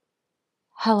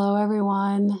Hello,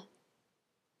 everyone.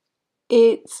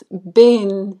 It's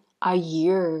been a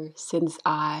year since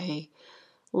I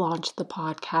launched the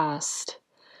podcast.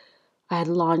 I had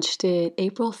launched it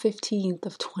April 15th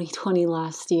of 2020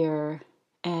 last year,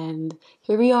 and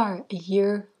here we are a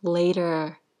year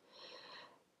later.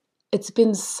 It's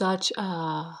been such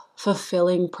a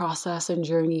fulfilling process and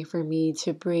journey for me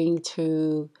to bring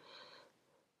to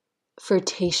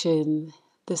fruition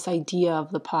this idea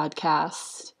of the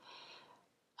podcast.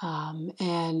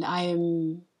 And I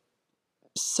am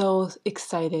so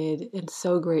excited and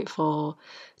so grateful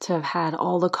to have had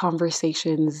all the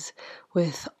conversations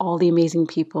with all the amazing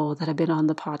people that have been on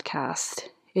the podcast.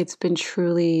 It's been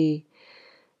truly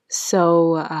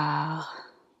so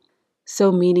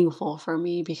meaningful for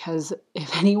me because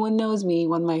if anyone knows me,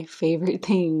 one of my favorite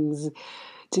things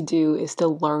to do is to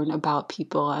learn about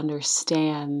people,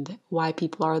 understand why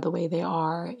people are the way they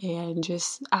are, and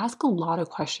just ask a lot of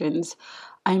questions.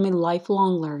 I'm a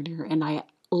lifelong learner and I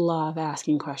love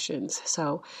asking questions.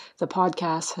 So the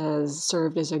podcast has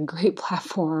served as a great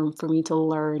platform for me to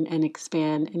learn and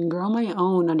expand and grow my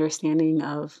own understanding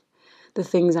of the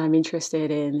things I'm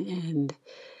interested in and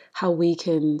how we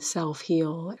can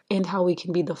self-heal and how we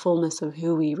can be the fullness of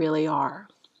who we really are.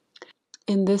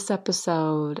 In this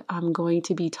episode, I'm going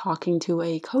to be talking to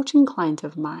a coaching client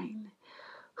of mine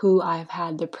who I've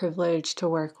had the privilege to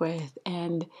work with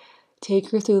and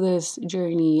take her through this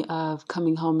journey of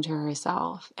coming home to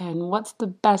herself. And what's the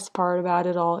best part about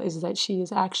it all is that she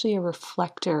is actually a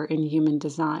reflector in human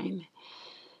design.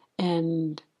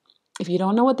 And if you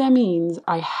don't know what that means,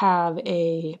 I have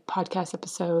a podcast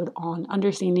episode on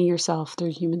understanding yourself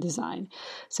through human design.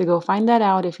 So go find that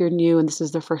out if you're new and this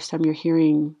is the first time you're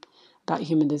hearing about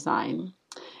human design.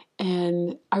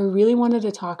 And I really wanted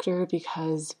to talk to her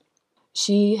because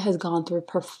she has gone through a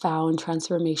profound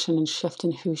transformation and shift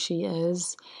in who she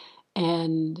is.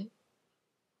 And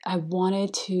I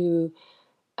wanted to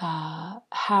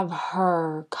have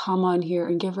her come on here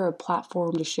and give her a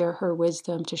platform to share her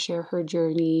wisdom, to share her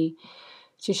journey,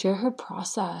 to share her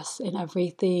process and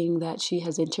everything that she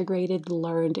has integrated,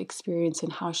 learned, experienced,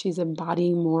 and how she's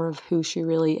embodying more of who she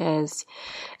really is.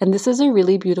 And this is a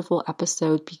really beautiful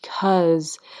episode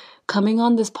because coming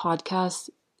on this podcast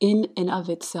in and of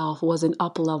itself was an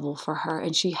up level for her.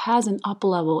 And she has an up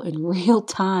level in real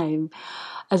time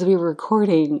as we were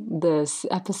recording this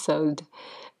episode.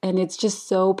 And it's just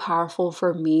so powerful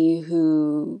for me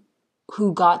who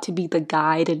got to be the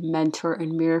guide and mentor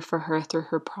and mirror for her through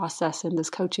her process in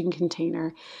this coaching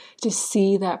container, to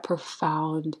see that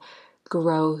profound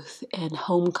growth and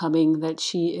homecoming that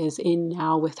she is in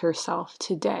now with herself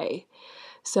today.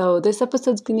 So this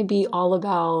episode's going to be all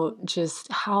about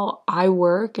just how I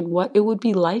work and what it would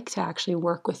be like to actually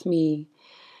work with me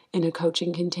in a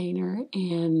coaching container.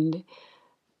 And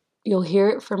you'll hear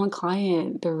it from a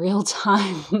client, the real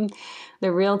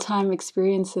time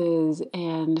experiences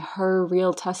and her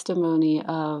real testimony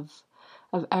of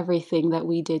everything that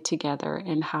we did together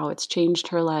and how it's changed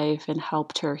her life and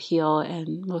helped her heal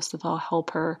and most of all help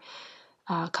her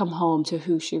come home to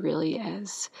who she really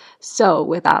is. So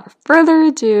without further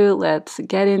ado, let's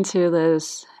get into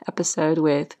this episode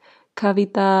with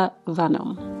Kavita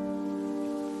Vanum.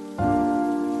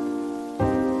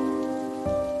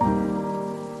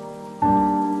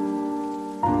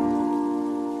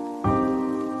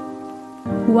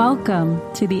 Welcome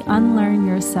to the Unlearn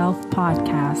Yourself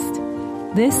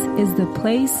podcast. This is the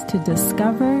place to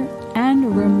discover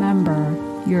and remember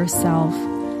yourself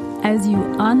as you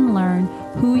unlearn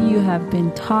who you have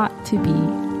been taught to be.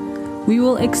 We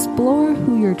will explore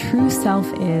who your true self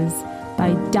is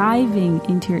by diving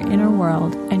into your inner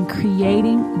world and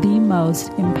creating the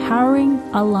most empowering,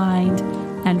 aligned,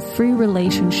 and free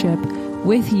relationship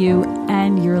with you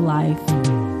and your life.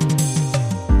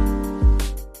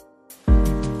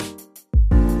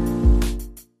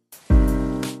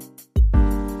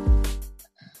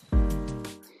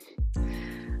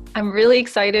 I'm really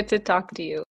excited to talk to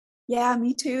you. Yeah,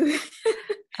 me too.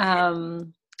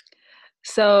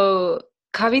 So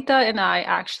Kavita and I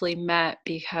actually met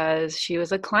because she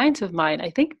was a client of mine, I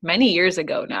think many years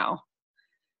ago now.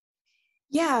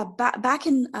 Yeah, back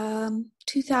in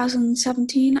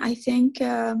 2017, I think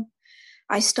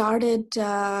I started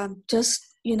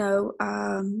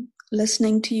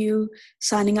listening to you,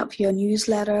 signing up for your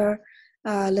newsletter,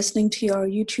 listening to your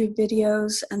YouTube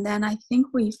videos, and then I think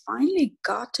we finally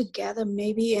got together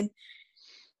maybe in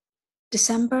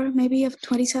December maybe of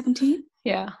 2017.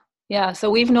 Yeah. So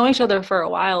we've known each other for a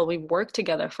while. We've worked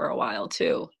together for a while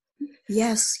too.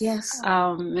 Yes.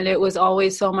 And it was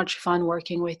always so much fun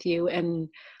working with you. And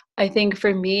I think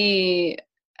for me,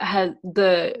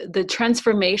 the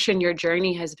transformation, your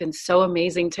journey has been so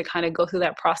amazing to kind of go through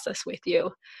that process with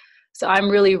you. So I'm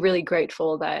really, really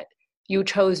grateful that you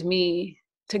chose me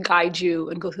to guide you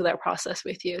and go through that process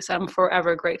with you. So I'm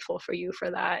forever grateful for you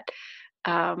for that.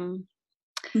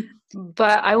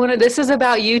 But this is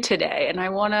about you today. And I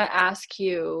want to ask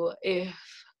you,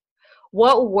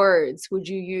 what words would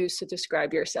you use to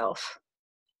describe yourself?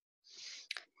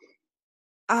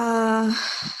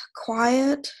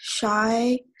 Quiet,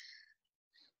 shy.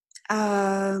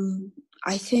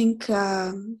 I think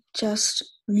just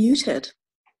muted.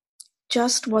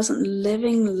 Just wasn't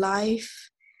living life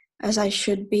as I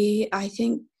should be. I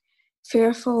think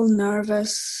fearful,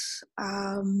 nervous,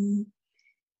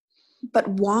 but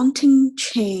wanting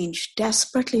change,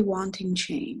 desperately wanting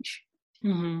change.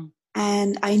 Mm-hmm.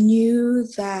 And I knew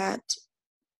that,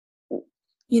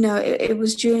 it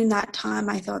was during that time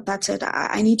I thought, that's it.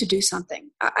 I need to do something.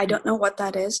 I don't know what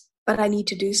that is, but I need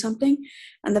to do something.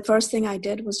 And the first thing I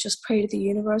did was just pray to the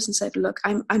universe and said, look,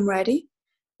 I'm ready.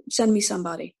 Send me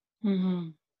somebody. Mm-hmm.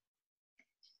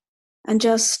 And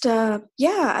just, I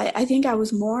think I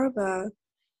was more of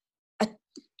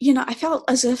I felt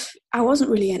as if I wasn't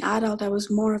really an adult. I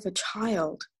was more of a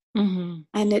child. Mm-hmm.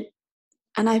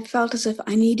 And I felt as if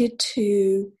I needed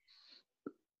to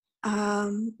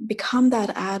become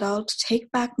that adult,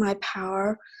 take back my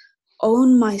power,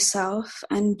 own myself,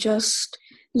 and just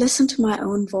listen to my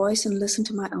own voice and listen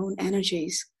to my own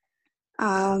energies.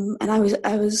 And I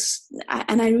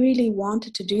really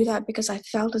wanted to do that because I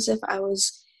felt as if I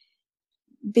was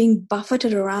being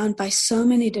buffeted around by so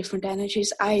many different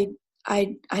energies. I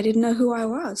didn't know who I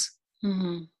was.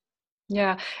 Mm-hmm.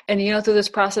 Yeah. And through this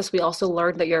process, we also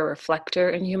learned that you're a reflector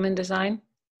in human design.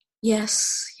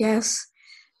 Yes.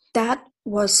 That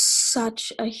was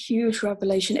such a huge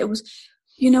revelation. It was,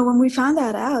 when we found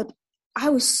that out, I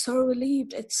was so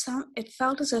relieved. It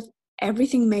felt as if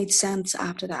everything made sense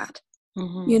after that.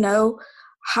 Mm-hmm.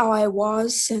 How I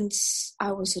was since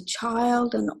I was a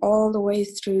child and all the way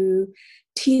through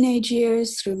teenage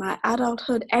years, through my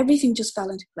adulthood, everything just fell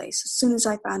into place as soon as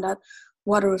I found out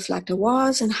what a reflector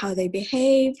was and how they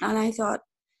behaved. And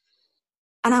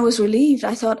I was relieved.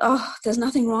 I thought, oh, there's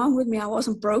nothing wrong with me. I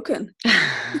wasn't broken.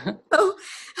 So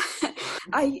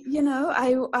I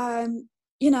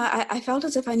felt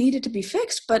as if I needed to be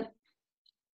fixed, but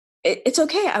it's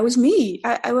okay. I was me.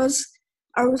 I was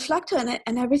a reflector,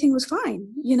 and everything was fine.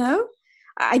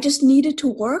 I just needed to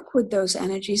work with those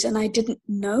energies, and I didn't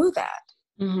know that.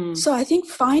 Mm-hmm. So I think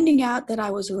finding out that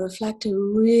I was a reflector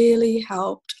really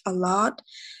helped a lot,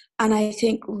 and I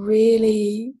think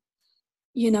really,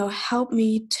 helped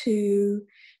me to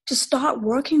start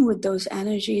working with those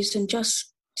energies and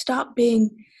just start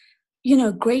being,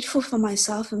 grateful for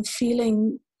myself and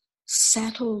feeling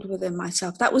settled within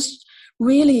myself. That was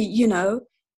really,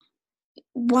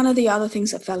 one of the other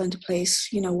things that fell into place,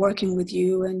 working with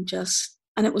you and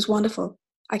it was wonderful.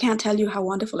 I can't tell you how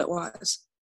wonderful it was.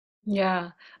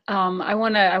 Yeah. I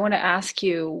want to ask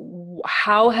you,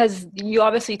 you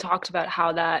obviously talked about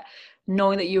how that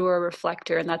knowing that you were a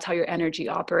reflector and that's how your energy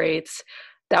operates,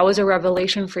 that was a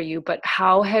revelation for you, but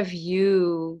how do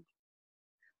you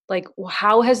live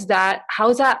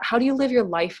your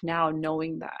life now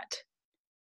knowing that?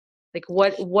 Like,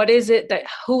 what is it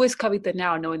who is Kavita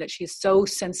now knowing that she's so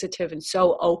sensitive and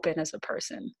so open as a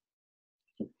person?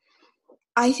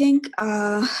 I think,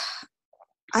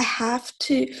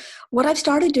 what I've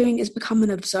started doing is become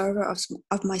an observer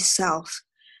of myself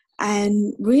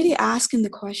and really asking the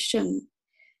question,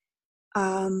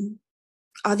 are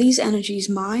these energies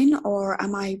mine, or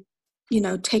am I,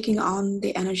 taking on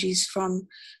the energies from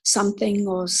something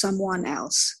or someone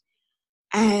else?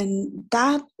 And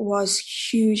that was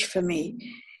huge for me.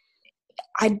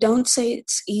 I don't say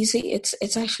it's easy.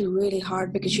 It's actually really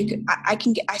hard because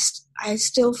I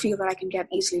still feel that I can get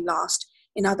easily lost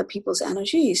in other people's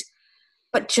energies.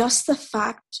 But just the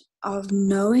fact of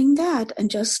knowing that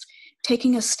and just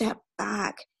taking a step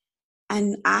back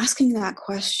and asking that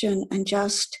question and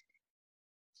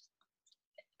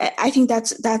I think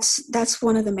that's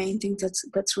one of the main things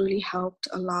that's really helped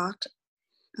a lot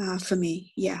for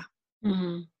me. Yeah.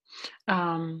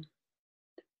 Mm-hmm.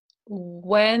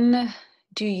 When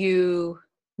do you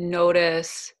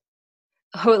notice?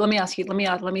 Let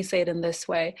me say it in this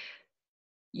way.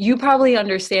 You probably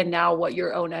understand now what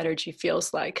your own energy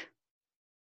feels like.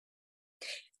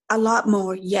 A lot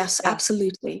more. Yes, yeah.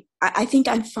 Absolutely. I think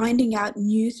I'm finding out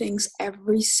new things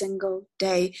every single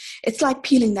day. It's like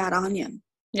peeling that onion.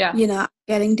 Yeah.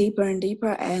 Getting deeper and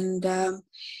deeper. And,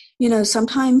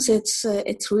 sometimes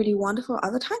it's really wonderful.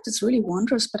 Other times it's really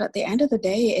wondrous. But at the end of the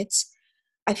day,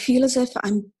 I feel as if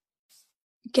I'm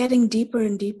getting deeper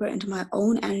and deeper into my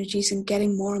own energies and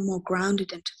getting more and more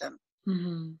grounded into them.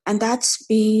 Mm-hmm. And that's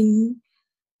been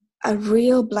a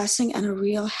real blessing and a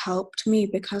real help to me,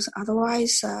 because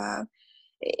otherwise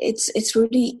it's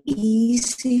really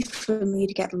easy for me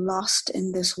to get lost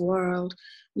in this world,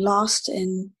 lost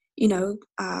in,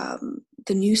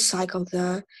 the news cycle,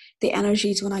 the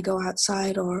energies when I go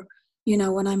outside, or,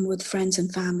 when I'm with friends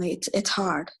and family. It's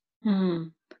hard. Mm-hmm.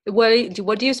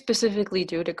 What do you specifically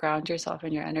do to ground yourself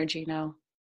in your energy now?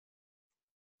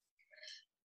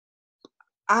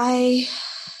 I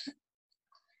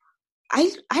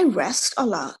rest a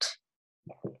lot.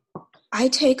 I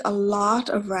take a lot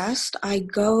of rest. I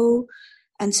go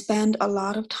and spend a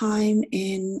lot of time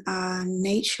in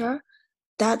nature.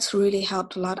 That's really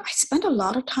helped a lot. I spend a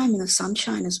lot of time in the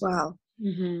sunshine as well.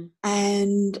 Mm-hmm.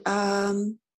 And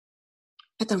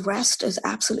but the rest is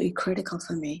absolutely critical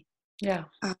for me. Yeah.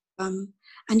 And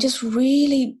just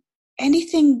really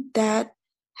anything that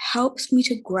helps me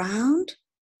to ground,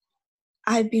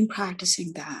 I've been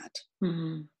practicing that.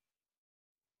 Mm-hmm.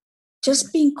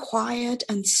 Just being quiet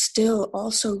and still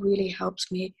also really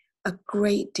helps me a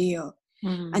great deal.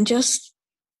 Mm-hmm. And just,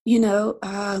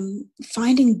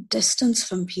 finding distance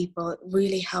from people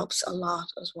really helps a lot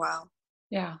as well.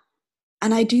 Yeah.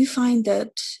 And I do find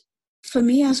that for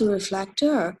me as a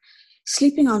reflector,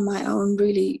 sleeping on my own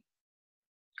really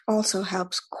also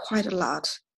helps quite a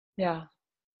lot. Yeah.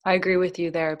 I agree with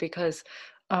you there, because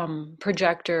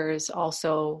projectors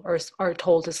also are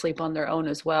told to sleep on their own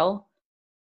as well.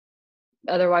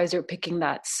 Otherwise, they're picking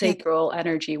that sacral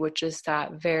energy, which is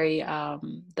that very I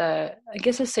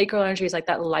guess the sacral energy is like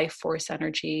that life force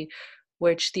energy,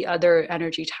 which the other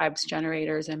energy types,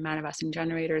 generators and manifesting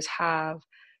generators, have,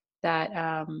 that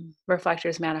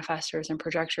reflectors, manifestors, and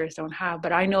projectors don't have.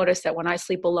 But I notice that when I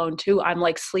sleep alone too, I'm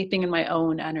like sleeping in my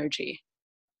own energy.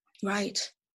 Right.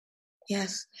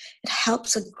 Yes, it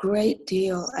helps a great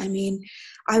deal. I mean,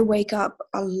 I wake up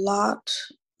a lot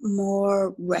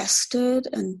more rested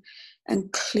and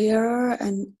clearer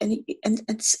and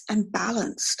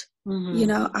balanced.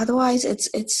 Mm-hmm. Otherwise it's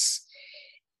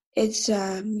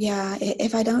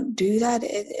if I don't do that,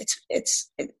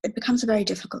 it becomes a very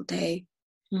difficult day.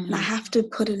 Mm-hmm. And I have to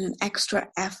put in an extra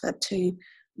effort to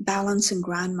balance and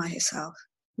ground myself.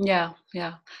 Yeah,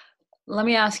 yeah. Let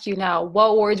me ask you now,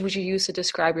 what words would you use to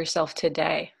describe yourself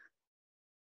today?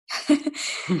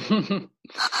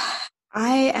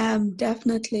 I am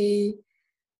definitely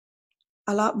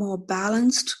a lot more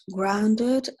balanced,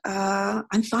 grounded.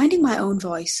 I'm finding my own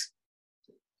voice,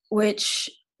 which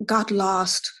got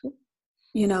lost,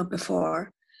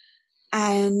 before.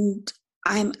 And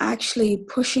I'm actually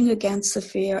pushing against the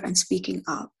fear and speaking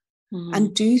up Mm-hmm.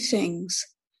 and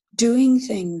doing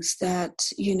things that,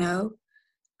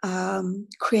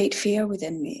 create fear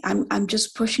within me. I'm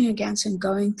just pushing against and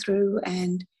going through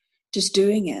and just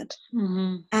doing it.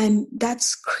 Mm-hmm. And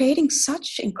that's creating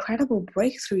such incredible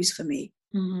breakthroughs for me.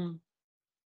 Mm-hmm.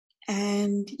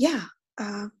 And yeah.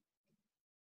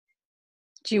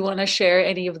 Do you want to share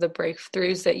any of the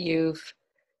breakthroughs that you've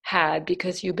had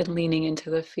because you've been leaning into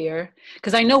the fear?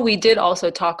 Because I know we did also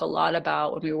talk a lot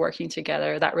about, when we were working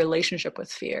together, that relationship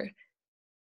with fear.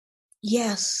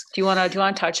 Yes. Do you want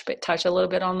to touch a little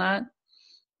bit on that?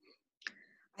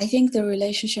 I think the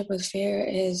relationship with fear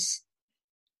is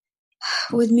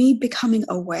with me becoming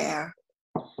aware.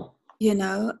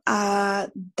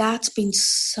 That's been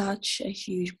such a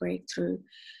huge breakthrough.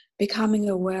 Becoming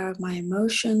aware of my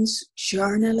emotions,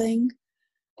 journaling,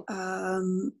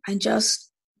 and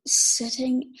just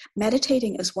sitting,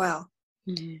 meditating as well.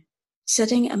 Mm-hmm.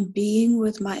 Sitting and being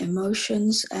with my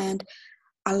emotions and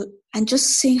just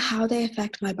seeing how they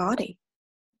affect my body.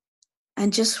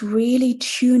 And just really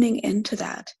tuning into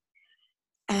that.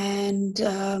 And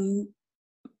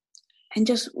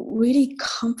just really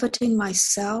comforting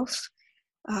myself,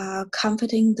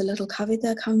 comforting the little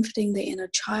Kavita, comforting the inner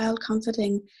child,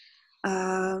 comforting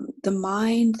the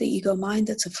mind, the ego mind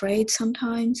that's afraid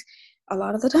sometimes, a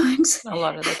lot of the times. A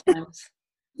lot of the times.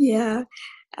 Yeah.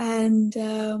 And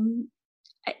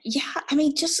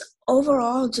just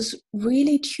overall, just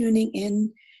really tuning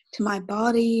in to my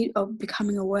body, of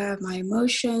becoming aware of my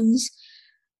emotions,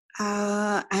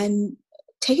 and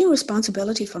taking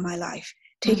responsibility for my life,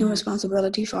 taking Mm-hmm.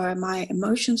 responsibility for my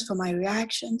emotions, for my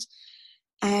reactions,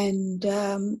 and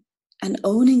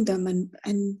owning them,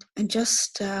 and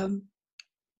just and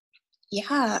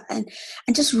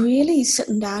just really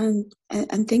sitting down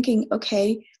and thinking,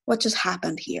 okay, what just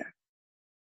happened here?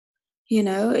 You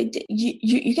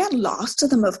get lost to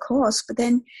them, of course, but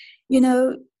then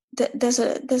there's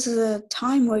a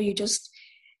time where you just,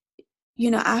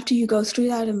 after you go through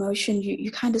that emotion,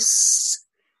 you kind of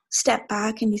step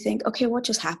back and you think, okay, what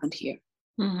just happened here?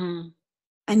 Mm-hmm.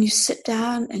 And you sit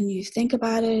down and you think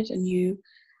about it and you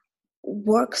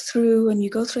work through and you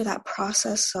go through that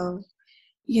process of,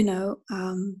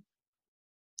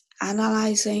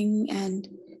 analyzing and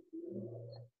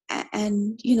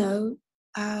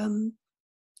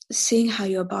seeing how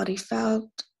your body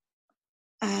felt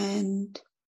and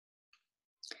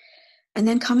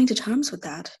then coming to terms with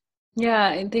that. Yeah,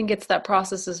 I think it's that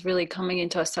process is really coming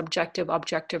into a subjective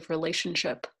objective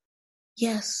relationship.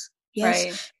 Yes.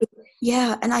 Right.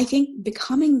 Yeah, and I think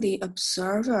becoming the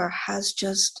observer has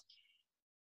just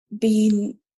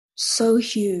been so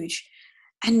huge.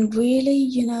 And really,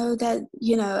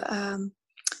 and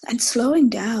slowing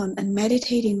down and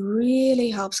meditating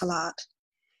really helps a lot.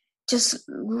 Just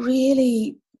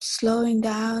really slowing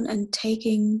down and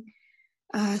taking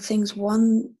things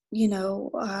one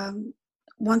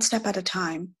step at a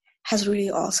time has really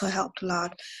also helped a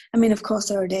lot. I mean, of course,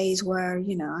 there are days where,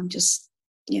 I'm just,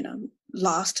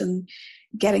 lost and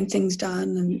getting things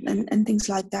done and things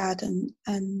like that.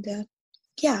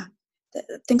 Yeah,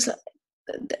 things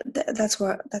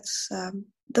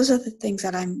those are the things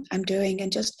that I'm doing,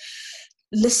 and just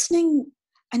listening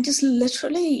and just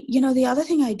literally, the other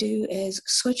thing I do is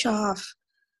switch off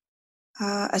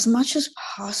as much as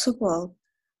possible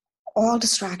all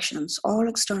distractions, all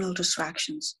external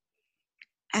distractions,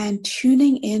 and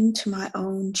tuning into my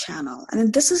own channel.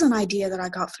 And this is an idea that I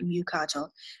got from you, Kajal,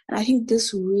 and I think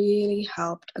this really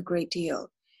helped a great deal.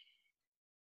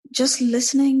 Just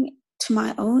listening to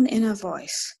my own inner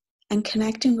voice and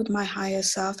connecting with my higher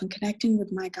self and connecting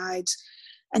with my guides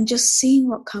and just seeing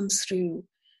what comes through.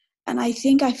 And I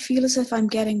think I feel as if I'm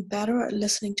getting better at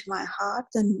listening to my heart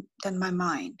than my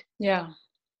mind. Yeah.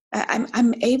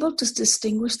 I'm able to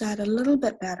distinguish that a little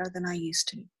bit better than I used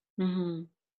to. Mm-hmm.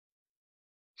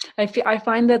 I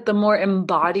find that the more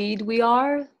embodied we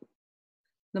are,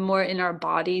 the more in our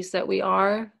bodies that we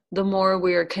are, the more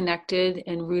we're connected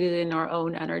and rooted in our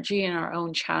own energy and our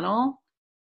own channel.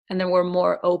 And then we're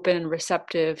more open and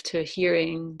receptive to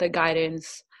hearing the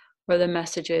guidance or the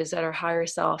messages that our higher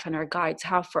self and our guides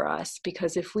have for us.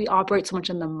 Because if we operate so much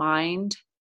in the mind,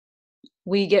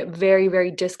 we get very,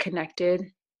 very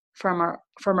disconnected from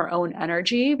our own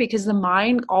energy, because the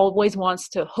mind always wants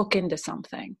to hook into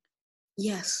something.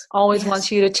 Yes. Always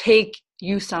wants you to take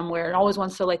you somewhere. It always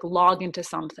wants to log into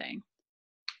something.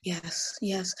 Yes,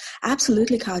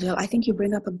 absolutely, Kajal. I think you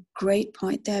bring up a great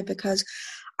point there, because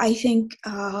I think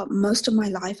most of my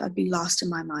life I've been lost in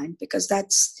my mind, because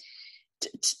that's,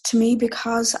 to me,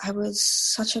 because I was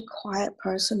such a quiet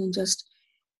person and just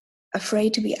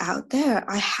afraid to be out there,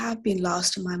 I have been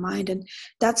lost in my mind. And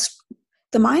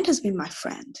the mind has been my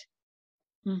friend,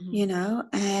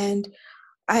 and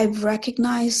I've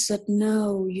recognized that,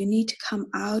 no, you need to come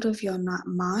out of your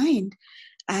mind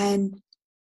and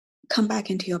come back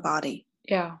into your body.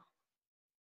 Yeah.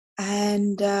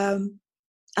 And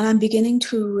I'm beginning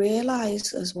to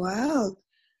realize as well,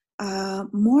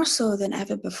 more so than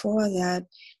ever before, that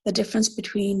the difference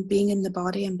between being in the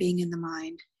body and being in the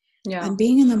mind. Yeah. And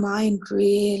being in the mind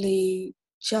really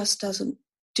just doesn't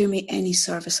do me any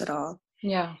service at all.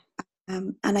 Yeah.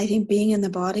 And I think being in the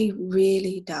body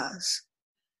really does.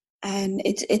 And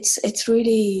it's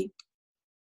really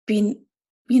been,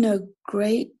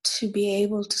 great to be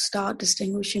able to start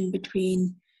distinguishing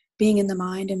between being in the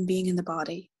mind and being in the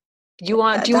body. Do you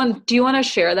want to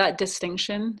share that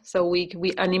distinction so we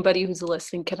anybody who's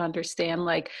listening can understand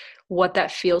what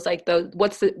that feels like, though?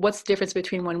 What's the difference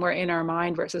between when we're in our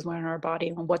mind versus when we're in our body,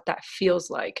 and what that feels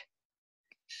like?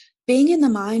 Being in the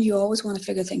mind, you always want to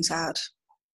figure things out.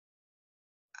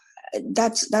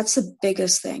 That's the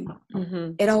biggest thing.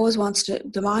 Mm-hmm.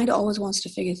 The mind always wants to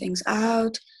figure things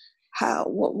out.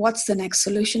 What's the next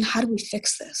solution? How do we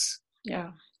fix this?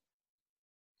 Yeah.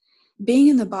 Being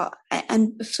in the body,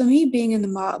 and for me, being in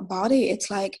the body,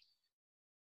 it's like,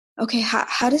 okay,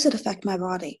 how does it affect my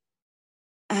body?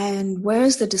 And where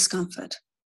is the discomfort?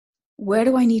 Where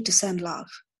do I need to send love?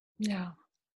 Yeah.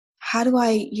 How do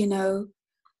I,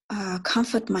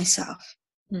 comfort myself?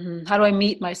 Mm-hmm. How do I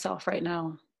meet myself right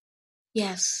now?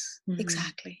 Yes, mm-hmm.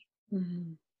 Exactly.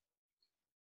 Mm-hmm.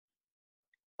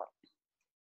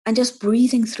 And just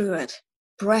breathing through it.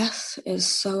 Breath is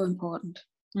so important.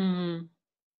 Mm-hmm.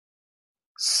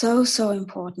 So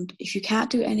important. If you can't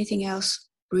do anything else,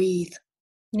 breathe.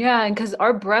 Yeah, and because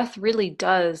our breath really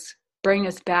does bring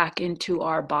us back into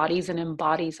our bodies and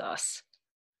embodies us.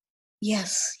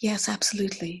 Yes,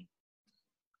 absolutely.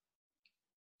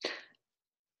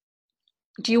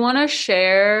 Do you want to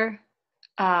share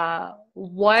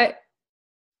what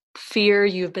fear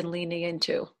you've been leaning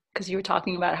into? Because you were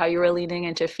talking about how you were leaning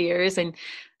into fears, and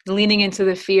leaning into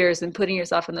the fears and putting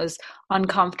yourself in those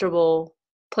uncomfortable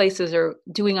places or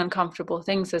doing uncomfortable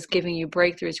things that's giving you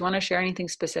breakthroughs. You want to share anything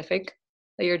specific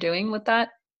that you're doing with that?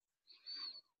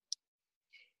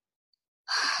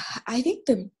 I think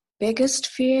the biggest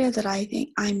fear that I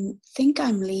think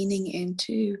I'm leaning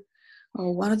into,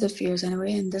 or one of the fears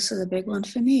anyway, and this is a big one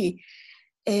for me,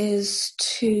 is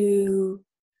to,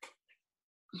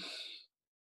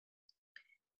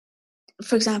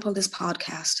 for example, this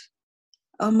podcast.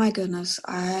 Oh my goodness,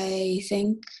 I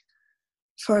think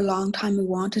for a long time we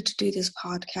wanted to do this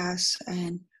podcast,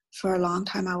 and for a long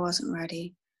time I wasn't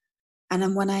ready. And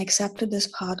then when I accepted this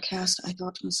podcast, I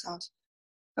thought to myself,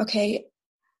 okay,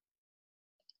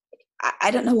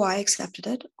 I don't know why I accepted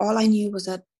it. All I knew was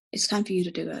that it's time for you to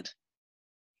do it.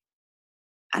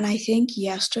 And I think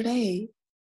yesterday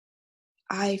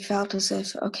I felt as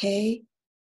if, okay,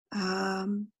 let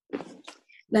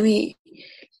me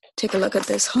take a look at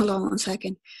this. Hold on one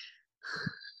second.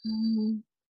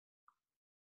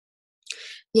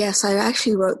 Yes, I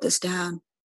actually wrote this down.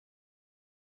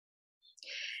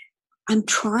 I'm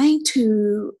trying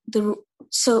to,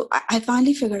 so I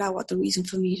finally figured out what the reason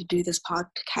for me to do this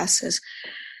podcast is.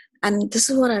 And this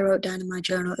is what I wrote down in my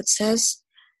journal. It says,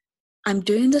 I'm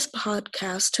doing this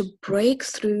podcast to break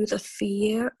through the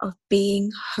fear of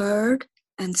being heard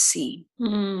and seen.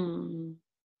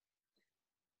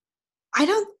 I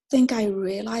don't think I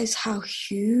realize how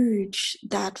huge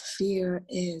that fear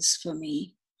is for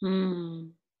me.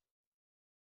 And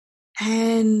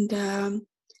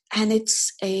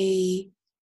it's a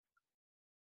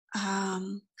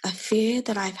fear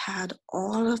that I've had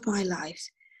all of my life,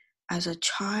 as a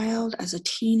child, as a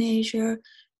teenager,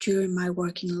 during my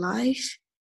working life,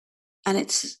 and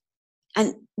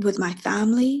with my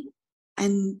family,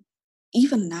 and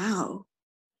even now,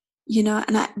 I'm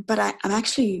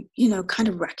actually, kind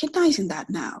of recognizing that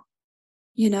now,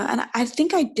 and I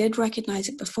think I did recognize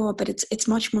it before, but it's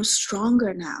much more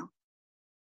stronger now.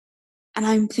 And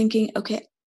I'm thinking, okay,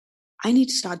 I need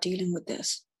to start dealing with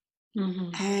this.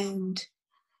 And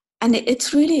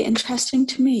it's really interesting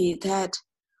to me that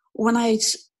when I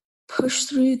push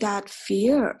through that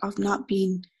fear of not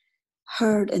being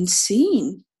heard and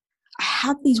seen, I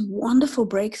had these wonderful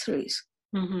breakthroughs.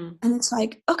 And it's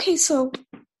like, okay, so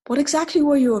what exactly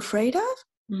were you afraid of?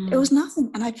 It was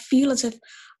nothing. And I feel as if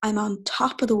I'm on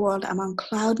top of the world. I'm on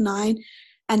cloud 9,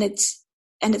 and it's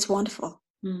wonderful.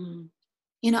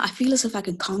 I feel as if I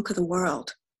can conquer the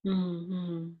world.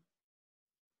 And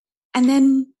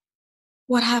then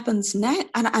what happens next?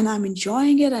 And I'm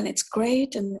enjoying it, and it's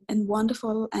great and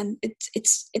wonderful. And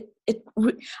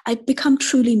I become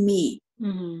truly me,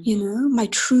 my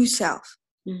true self.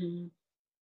 And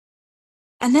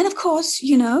then, of course,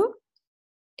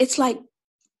 it's like,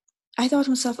 I thought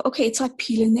to myself, okay, it's like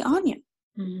peeling the onion.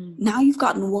 Now you've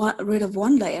gotten rid of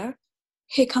one layer.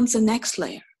 Here comes the next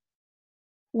layer.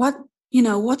 What's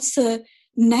the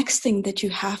next thing that you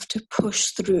have to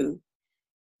push through,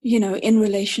 in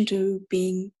relation to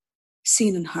being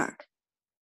seen and heard?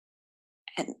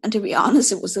 And to be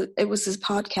honest, it was this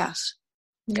podcast.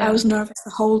 Yeah. I was nervous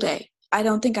the whole day. I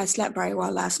don't think I slept very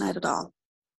well last night at all.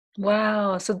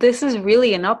 Wow. So this is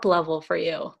really an up level for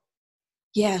you.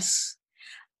 Yes.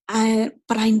 But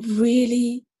I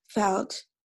really felt,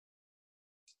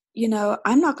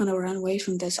 I'm not going to run away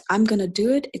from this. I'm going to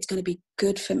do it. It's going to be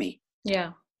good for me.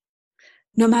 Yeah.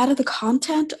 No matter the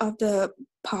content of the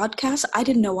podcast, I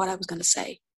didn't know what I was going to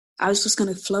say. I was just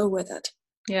going to flow with it.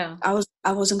 Yeah. I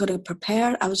wasn't going to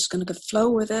prepare. I was just going to flow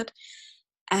with it.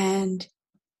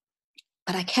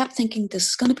 But I kept thinking, this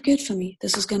is going to be good for me.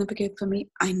 This is going to be good for me.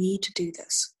 I need to do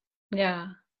this. Yeah.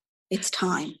 It's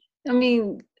time. I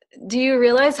mean, do you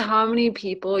realize how many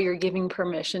people you're giving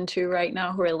permission to right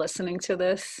now who are listening to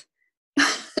this?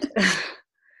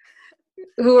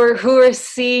 who are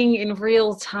seeing in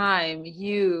real time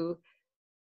you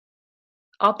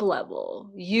up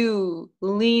level, you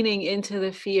leaning into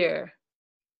the fear.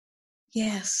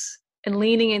 Yes. And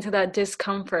leaning into that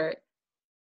discomfort.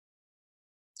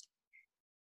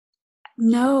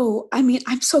 No, I mean,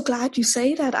 I'm so glad you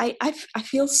say that. I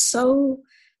feel so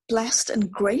blessed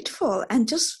and grateful, and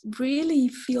just really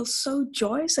feel so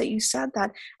joyous that you said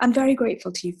that. I'm very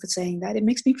grateful to you for saying that. It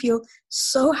makes me feel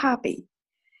so happy.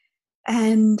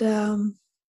 And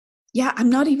yeah, I'm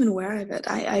not even aware of it.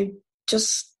 I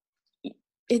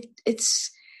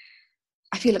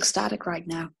feel ecstatic right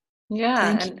now.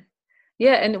 Yeah. Thank you.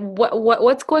 Yeah. And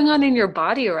what's going on in your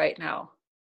body right now?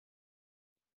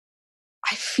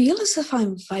 I feel as if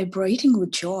I'm vibrating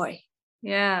with joy.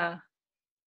 Yeah.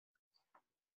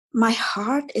 My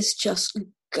heart is just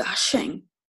gushing.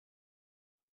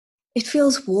 It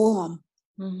feels warm.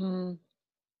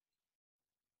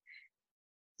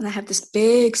 and I have this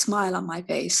big smile on my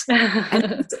face.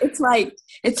 And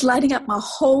it's lighting up my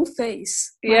whole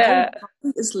face. My Yeah. whole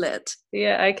body is lit.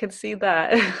 Yeah, I can see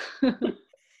that.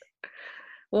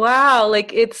 Wow,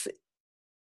 like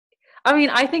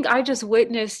I think I just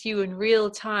witnessed you in real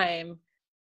time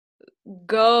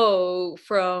go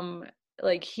from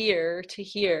like here to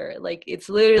here. Like it's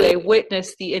literally, I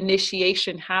witnessed the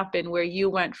initiation happen where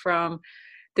you went from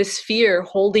this fear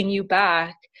holding you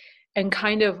back and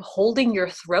kind of holding your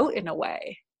throat in a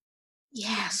way.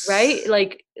 Yes. Right?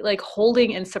 Like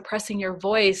holding and suppressing your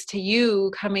voice to you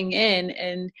coming in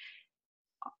and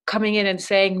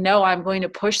saying, no, I'm going to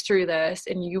push through this.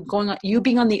 And you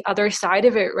being on the other side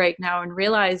of it right now and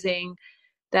realizing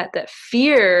that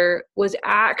fear was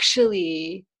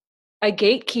actually a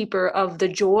gatekeeper of the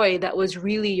joy that was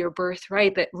really your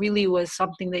birthright, that really was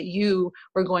something that you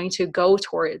were going to go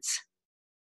towards.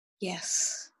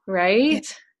 Yes.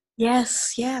 Right?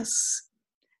 Yes.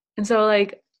 And so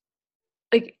like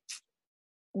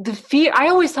the fear, I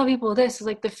always tell people this is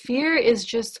like, the fear is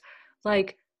just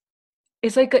like,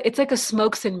 it's like a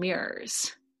smokes and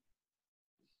mirrors,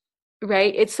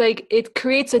 right? It's like it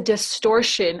creates a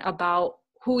distortion about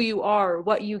who you are, or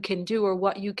what you can do, or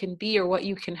what you can be, or what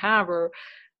you can have, or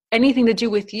anything to do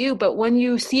with you. But when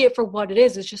you see it for what it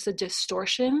is, it's just a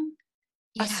distortion,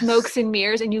 a smokes and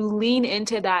mirrors, and you lean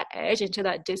into that edge, into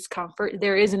that discomfort,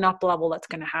 there is an up level that's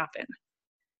going to happen.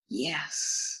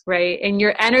 Yes. Right? And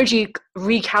your energy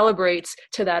recalibrates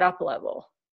to that up level.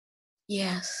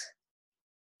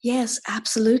 Yes,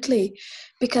 absolutely.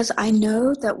 Because I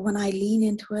know that when I lean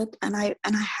into it, and I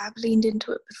have leaned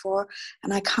into it before,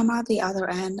 and I come out the other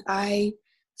end, I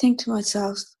think to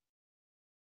myself,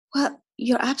 well,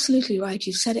 you're absolutely right.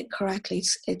 You've said it correctly.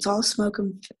 It's all smoke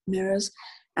and mirrors,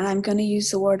 and I'm going to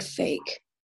use the word fake.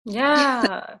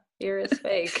 Yeah, fear is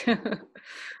fake.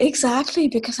 Exactly,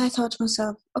 because I thought to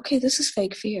myself, okay, this is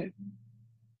fake fear.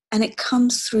 And it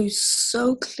comes through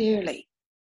so clearly.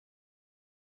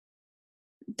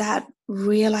 That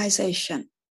realization.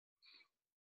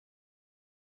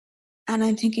 And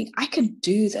I'm thinking, I can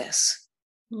do this.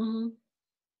 Mm-hmm.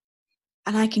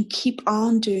 And I can keep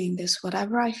on doing this.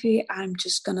 Whatever I feel, I'm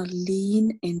just going to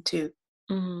lean into.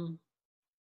 Mm-hmm.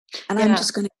 And I'm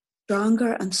just going to get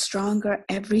stronger and stronger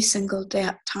every single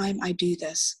time I do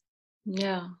this.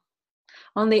 Yeah.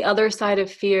 On the other side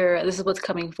of fear, this is what's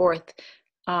coming forth.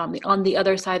 On the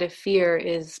other side of fear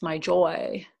is my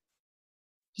joy.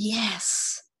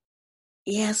 Yes.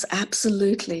 Yes,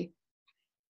 absolutely.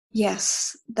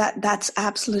 Yes, that's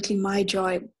absolutely my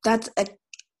joy.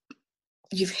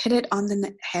 You've hit it on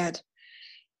the head.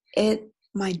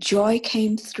 My joy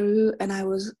came through, and I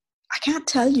can't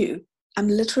tell you. I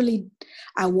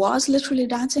was literally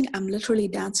dancing. I'm literally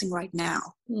dancing right now.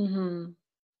 Mm-hmm.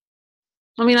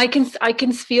 I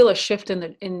can feel a shift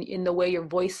in the way your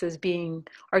voice is being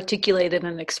articulated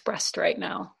and expressed right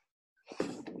now.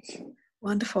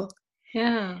 Wonderful.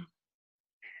 Yeah.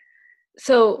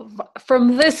 So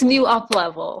from this new up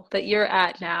level that you're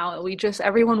at now,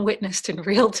 everyone witnessed in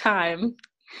real time.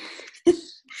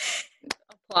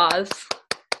 Applause.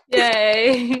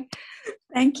 Yay.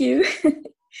 Thank you.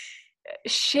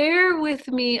 Share with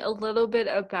me a little bit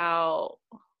about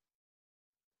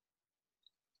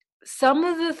some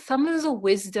of the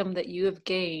wisdom that you have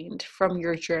gained from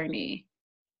your journey.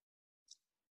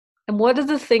 And what are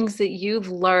the things that you've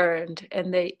learned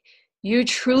and that you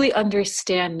truly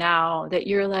understand now, that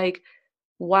you're like,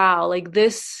 wow, like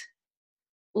this,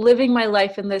 living my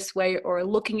life in this way, or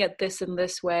looking at this in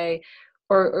this way,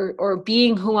 or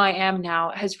being who I am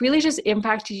now has really just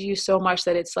impacted you so much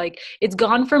that it's like, it's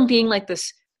gone from being like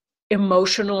this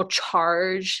emotional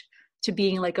charge to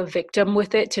being like a victim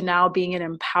with it, to now being an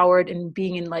empowered and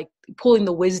being in like pulling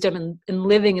the wisdom and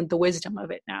living in the wisdom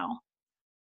of it now?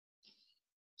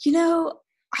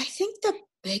 I think the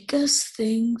biggest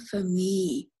thing for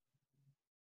me,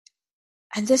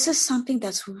 and this is something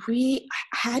that's really,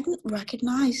 I hadn't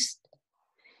recognized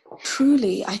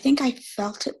truly. I think I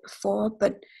felt it before,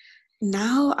 but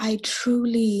now I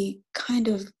truly kind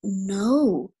of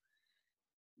know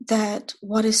that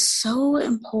what is so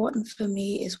important for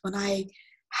me is when I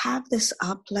have this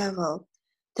up level,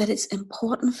 that it's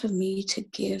important for me to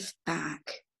give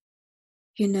back.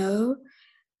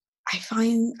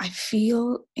 I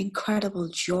feel incredible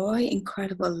joy,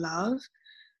 incredible love,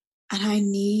 and I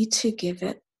need to give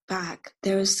it back.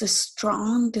 There is this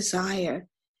strong desire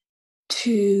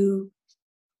to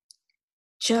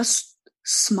just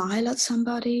smile at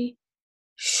somebody,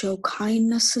 show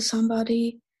kindness to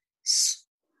somebody,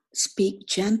 speak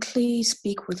gently,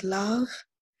 speak with love,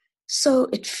 So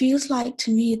it feels like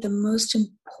to me the most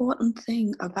important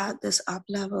thing about this up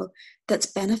level that's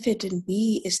benefited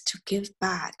me is to give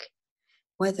back,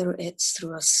 whether it's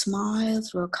through a smile,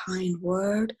 through a kind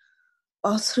word,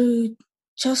 or through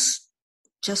just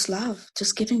love,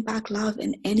 just giving back love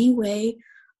in any way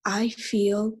I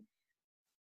feel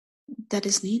that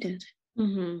is needed.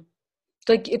 Mm-hmm.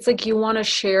 It's like you want to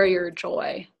share your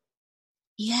joy.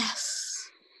 Yes,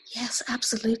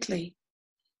 absolutely.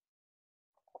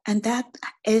 And that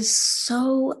is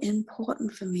so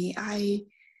important for me.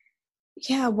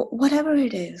 Whatever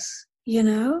it is,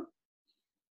 in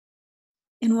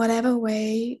whatever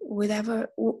way,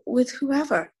 with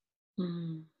whoever.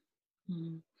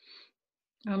 Mm-hmm.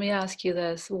 Let me ask you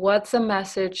this. What's a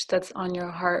message that's on your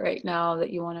heart right now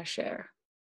that you want to share?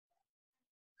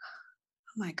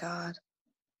 Oh my God.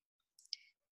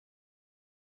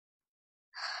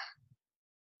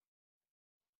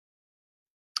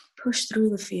 Push through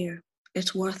the fear.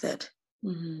 It's worth it.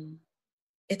 Mm-hmm.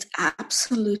 It's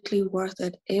absolutely worth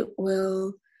it. It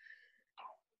will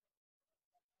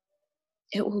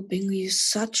bring you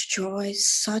such joy,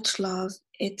 such love.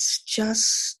 It's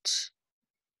just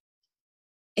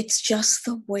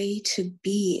the way to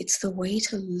be. It's the way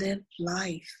to live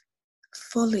life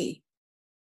fully.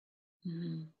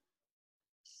 Mm-hmm.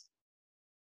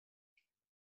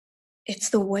 It's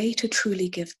the way to truly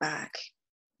give back.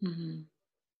 Mm-hmm.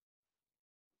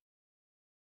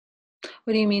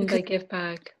 What do you mean by give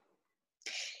back?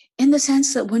 In the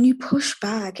sense that when you push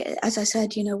back, as I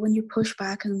said, when you push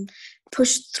back and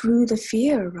push through the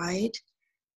fear, right?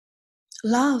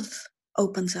 Love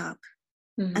opens up,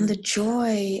 Mm-hmm. and the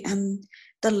joy and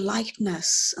the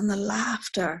lightness and the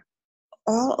laughter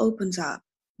all opens up.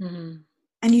 Mm-hmm.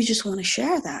 And you just want to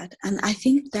share that. And I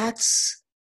think that's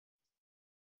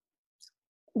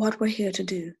what we're here to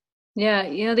do. Yeah,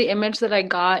 the image that I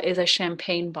got is a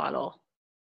champagne bottle.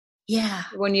 Yeah.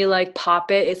 When you like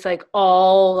pop it, it's like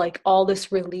all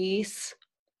this release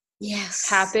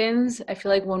happens. I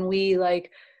feel like when we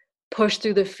like push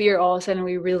through the fear, all of a sudden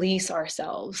we release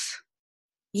ourselves.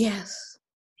 Yes.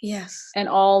 And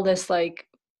all this like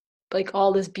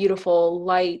all this beautiful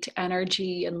light,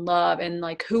 energy, and love, and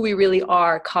like who we really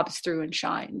are comes through and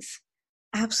shines.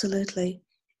 Absolutely.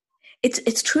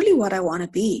 It's truly what I want to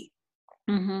be.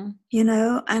 Mm-hmm.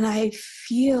 And I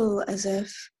feel as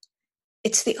if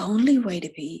it's the only way to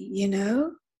be,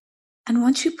 And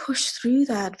once you push through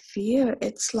that fear,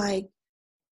 it's like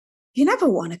you never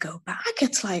want to go back.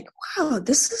 It's like, wow,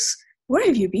 where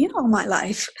have you been all my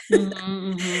life? Mm-hmm,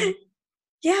 mm-hmm.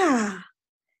 Yeah.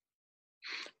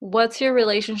 What's your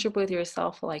relationship with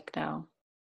yourself like now?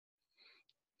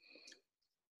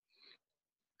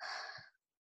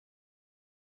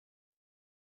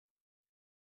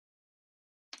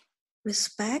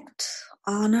 Respect,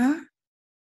 honor.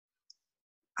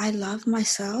 I love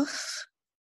myself.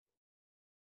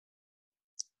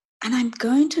 And I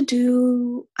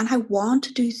want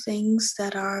to do things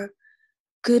that are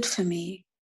good for me,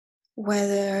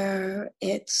 whether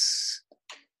it's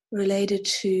related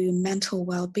to mental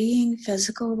well-being,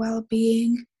 physical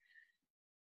well-being.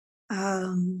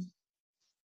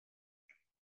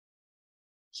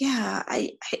 Yeah,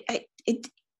 I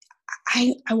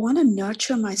want to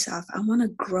nurture myself. I want to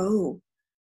grow.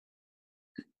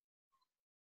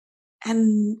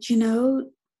 And,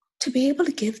 to be able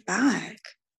to give back,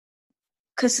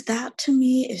 because that to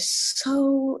me is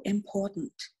so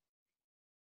important.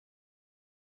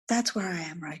 That's where I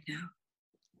am right now.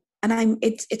 And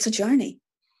it's a journey,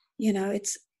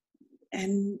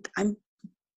 and I'm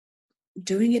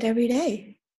doing it every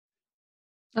day.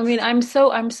 I mean, I'm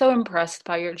so impressed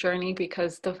by your journey,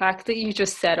 because the fact that you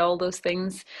just said all those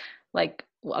things like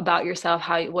about yourself,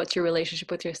 what's your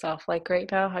relationship with yourself like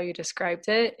right now, how you described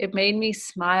it, it made me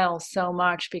smile so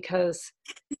much, because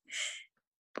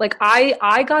like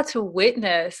I got to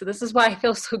witness, this is why I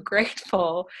feel so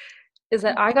grateful, is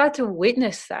that I got to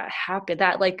witness that happen,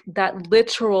 that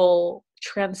literal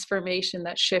transformation,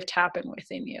 that shift happen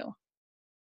within you.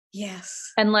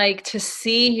 Yes. And like to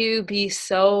see you be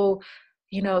so,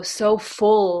 so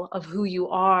full of who you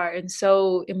are and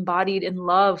so embodied in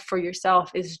love for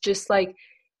yourself is just like,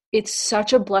 it's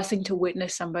such a blessing to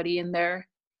witness somebody in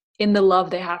the love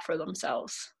they have for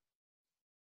themselves.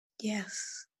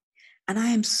 Yes. And I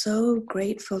am so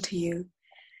grateful to you.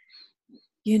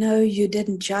 You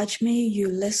didn't judge me, you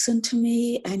listened to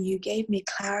me, and you gave me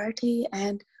clarity.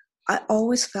 And I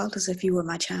always felt as if you were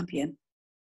my champion.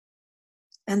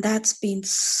 And that's been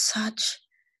such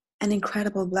an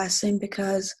incredible blessing,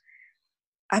 because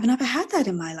I've never had that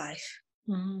in my life.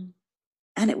 Mm-hmm.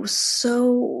 And it was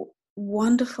so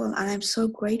wonderful. And I'm so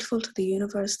grateful to the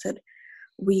universe that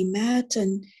we met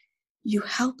and you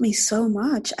helped me so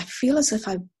much. I feel as if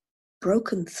I've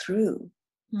broken through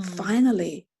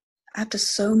finally after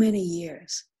so many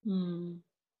years.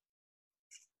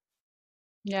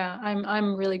 Yeah,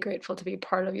 I'm really grateful to be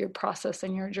part of your process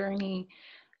and your journey.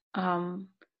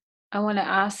 I want to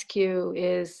ask you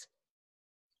is,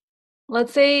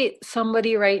 let's say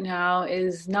somebody right now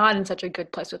is not in such a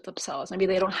good place with themselves. Maybe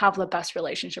they don't have the best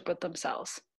relationship with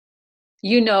themselves.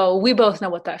 We both know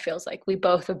what that feels like. We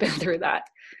both have been through that.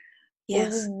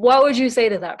 Yes. What would you say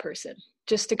to that person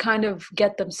just to kind of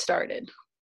get them started?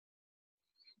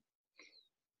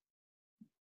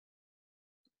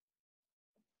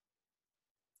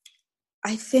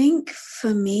 I think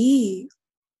for me,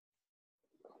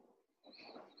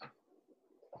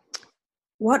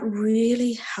 what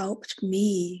really helped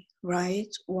me,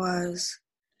 right, was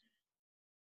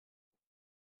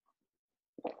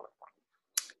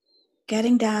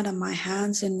getting down on my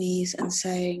hands and knees and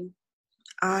saying,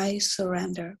 I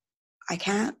surrender. I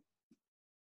can't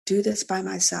do this by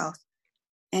myself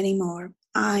anymore.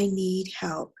 I need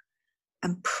help.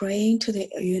 And praying to the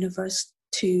universe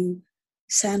to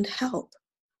send help.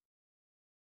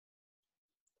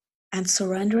 And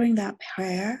surrendering that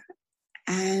prayer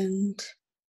and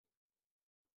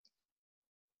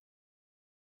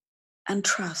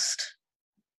trust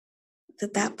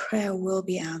that that prayer will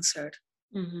be answered.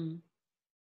 And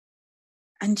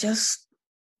just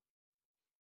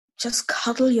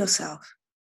cuddle yourself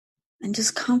and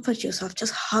just comfort yourself,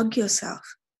 just hug yourself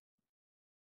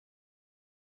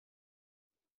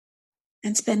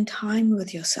and spend time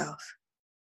with yourself.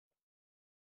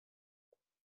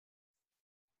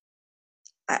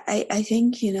 I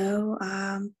think,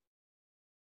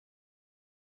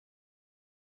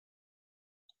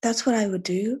 that's what I would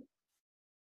do.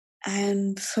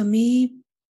 And for me,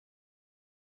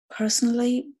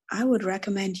 personally, I would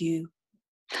recommend you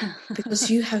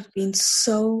because you have been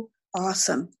so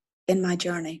awesome in my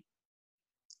journey.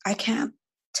 I can't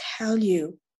tell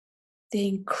you the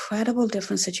incredible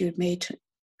difference that you've made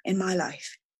in my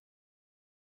life.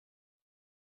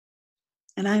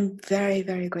 And I'm very,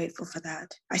 very grateful for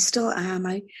that. I still am.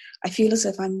 I feel as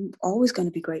if I'm always going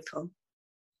to be grateful.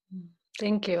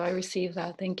 Thank you. I receive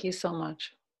that. Thank you so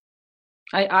much.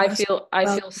 I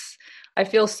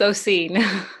feel so seen.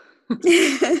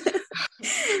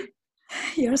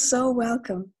 You're so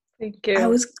welcome. Thank you. I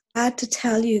was glad to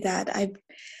tell you that.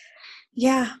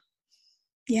 Yeah.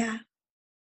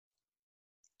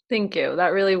 Thank you.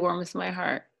 That really warms my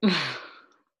heart.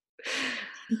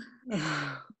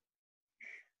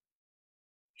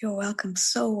 You're welcome.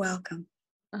 So welcome.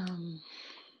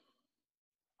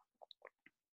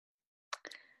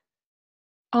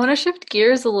 I want to shift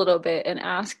gears a little bit and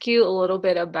ask you a little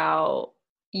bit about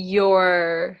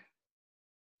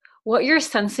what you're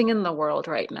sensing in the world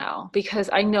right now, because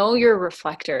I know you're a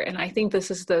reflector, and I think this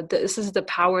is the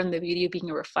power and the beauty of being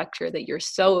a reflector, that you're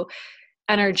so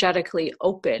energetically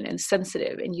open and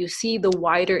sensitive, and you see the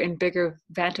wider and bigger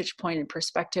vantage point and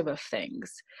perspective of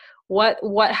things.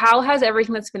 How has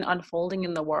everything that's been unfolding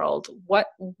in the world, what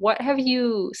have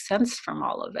you sensed from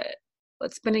all of it?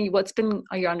 What's been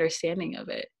your understanding of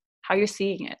it? How you're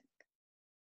seeing it?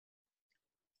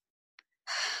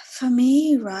 For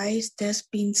me, right, there's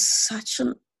been such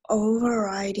an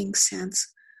overriding sense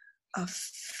of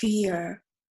fear.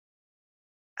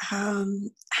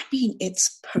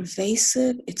 It's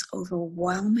pervasive, it's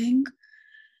overwhelming.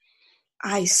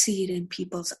 I see it in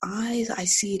people's eyes, I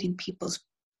see it in people's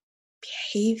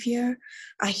behavior,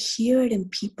 I hear it in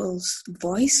people's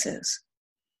voices.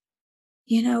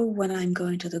 When I'm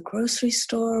going to the grocery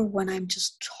store, when I'm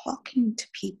just talking to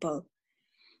people,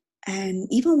 and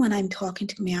even when I'm talking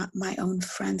to my own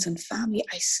friends and family,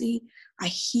 I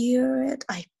hear it,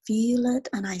 I feel it,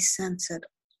 and I sense it.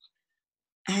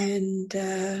 And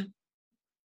to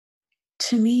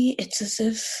me, it's as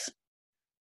if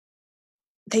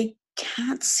they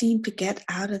can't seem to get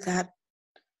out of that,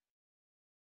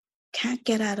 can't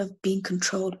get out of being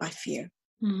controlled by fear.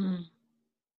 Mm-hmm.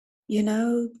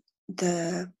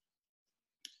 The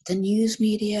news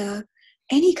media,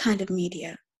 any kind of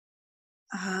media,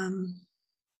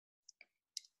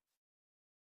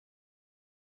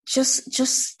 just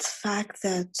the fact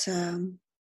that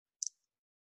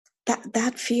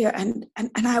that fear and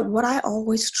what I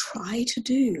always try to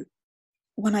do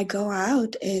when I go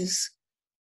out is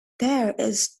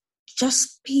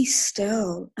just be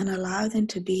still and allow them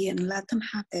to be and let them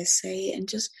have their say, and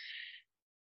just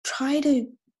try to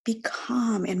be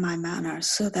calm in my manner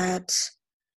so that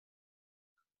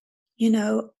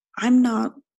I'm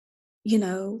not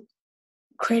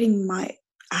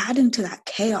adding to that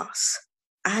chaos,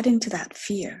 adding to that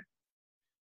fear.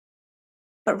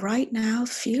 But right now,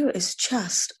 fear is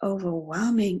just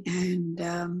overwhelming. And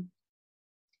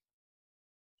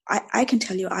I can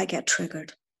tell you, I get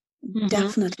triggered. Mm-hmm.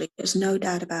 Definitely. There's no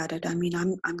doubt about it. I mean,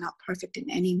 I'm not perfect in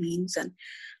any means, and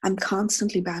I'm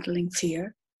constantly battling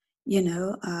fear,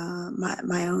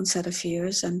 my own set of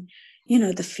fears. And,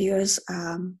 the fears,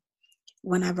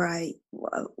 whenever I,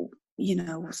 you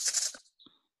know,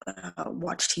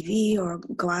 watch TV or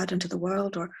go out into the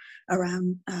world or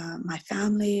around my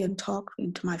family and talk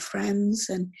to my friends.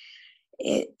 And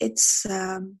it's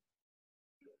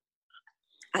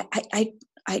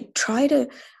I try to,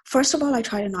 first of all, I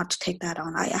try to not to take that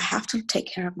on. I have to take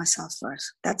care of myself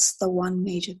first. That's the one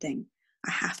major thing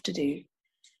I have to do.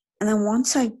 And then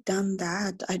once I've done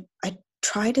that, I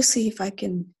try to see if I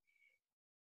can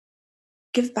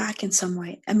give back in some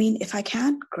way. I mean, if I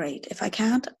can't, great. If I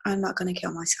can't, I'm not going to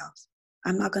kill myself.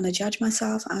 I'm not going to judge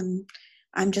myself.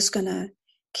 I'm just going to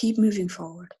keep moving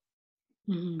forward.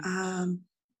 Mm-hmm.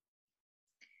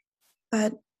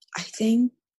 But I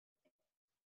think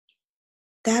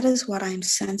that is what I'm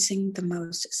sensing the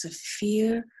most, is a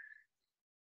fear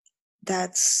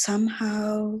that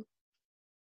somehow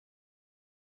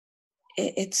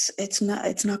it's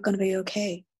not going to be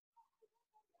okay.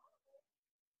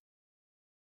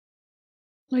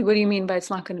 Like, what do you mean by it's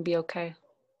not going to be okay?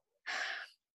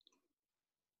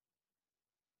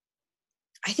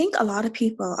 I think a lot of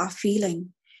people are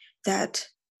feeling that,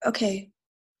 okay,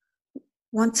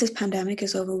 once this pandemic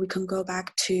is over, we can go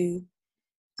back to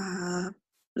uh,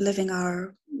 living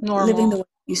the Normal. way we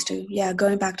used to. Yeah,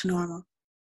 going back to normal.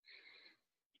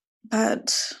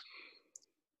 But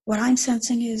what I'm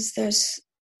sensing is there's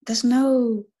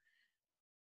no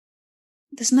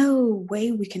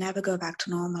way we can ever go back to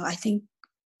normal. I think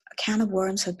a can of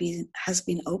worms has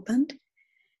been opened,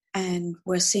 and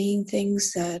we're seeing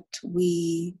things that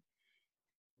we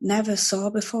never saw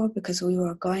before because we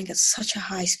were going at such a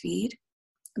high speed.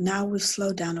 Now we've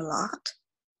slowed down a lot.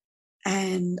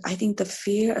 And I think the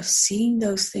fear of seeing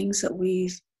those things that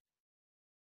we've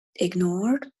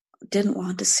ignored, didn't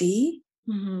want to see,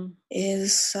 Mm-hmm.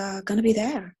 is going to be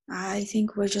there. I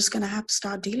think we're just going to have to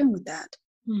start dealing with that.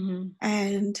 Mm-hmm.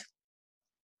 And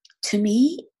to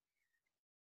me,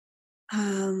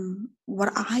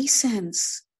 what I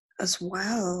sense as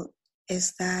well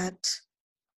is that,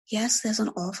 yes, there's an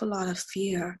awful lot of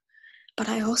fear, but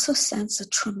I also sense a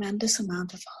tremendous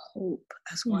amount of hope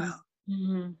as well.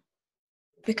 Mm-hmm.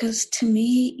 Because to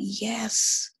me,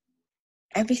 yes,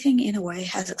 everything in a way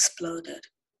has exploded.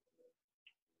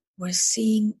 We're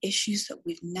seeing issues that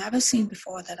we've never seen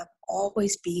before that have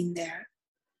always been there.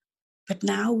 But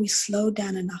now we slow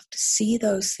down enough to see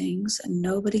those things, and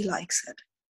nobody likes it.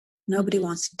 Nobody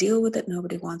wants to deal with it.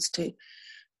 Nobody wants to,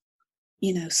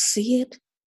 see it.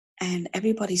 And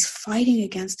everybody's fighting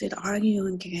against it,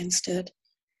 arguing against it.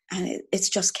 And it's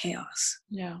just chaos.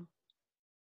 Yeah.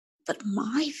 But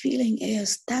my feeling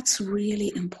is that's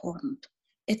really important.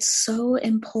 It's so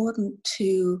important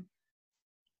to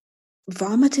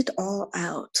vomit it all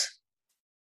out.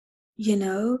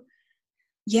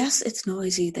 Yes, it's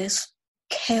noisy. There's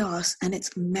chaos and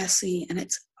it's messy and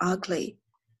it's ugly.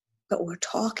 But we're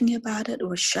talking about it,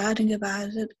 we're shouting about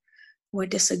it, we're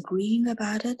disagreeing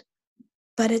about it,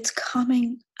 but it's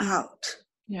coming out.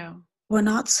 Yeah. We're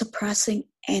not suppressing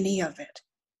any of it.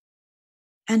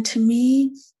 And to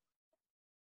me,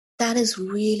 that is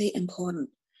really important,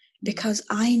 because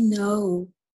I know,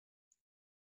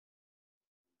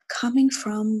 coming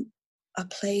from a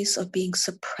place of being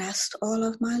suppressed all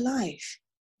of my life,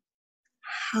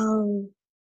 how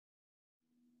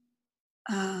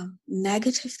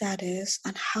negative that is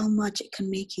and how much it can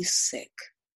make you sick.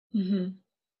 Mm-hmm.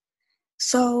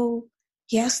 So,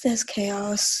 yes, there's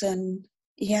chaos, and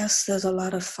yes, there's a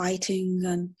lot of fighting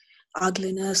and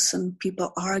ugliness and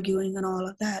people arguing and all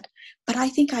of that. But I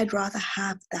think I'd rather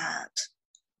have that.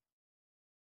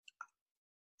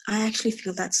 I actually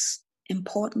feel that's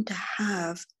important to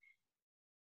have,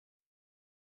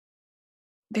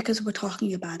 because we're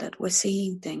talking about it, we're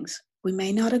seeing things. We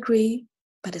may not agree,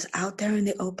 but it's out there in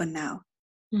the open now.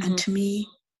 Mm-hmm. And to me,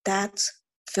 that's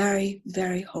very,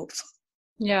 very hopeful.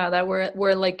 Yeah, that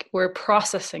we're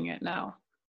processing it now.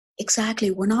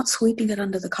 Exactly. We're not sweeping it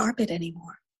under the carpet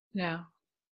anymore. Yeah.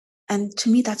 And to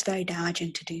me, that's very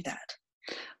damaging to do that.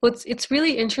 Well, it's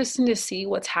really interesting to see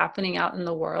what's happening out in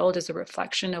the world as a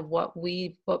reflection of what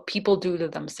people do to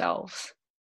themselves.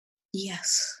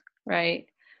 Yes. Right?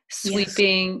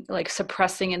 Sweeping, like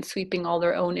suppressing and sweeping all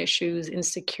their own issues,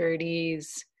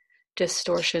 insecurities,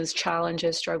 distortions,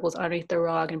 challenges, struggles underneath the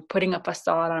rug, and putting a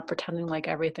facade on, pretending like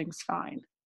everything's fine.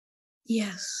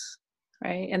 Yes.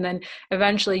 Right? And then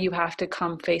eventually you have to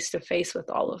come face to face with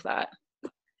all of that.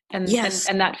 Yes,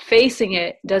 and that facing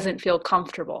it doesn't feel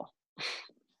comfortable.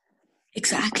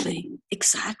 exactly.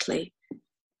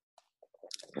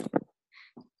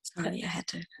 Sorry, I had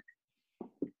to.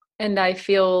 And I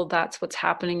feel that's what's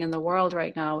happening in the world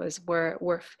right now, is we're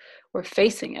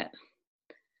facing it.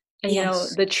 And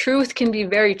Yes, the truth can be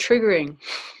very triggering.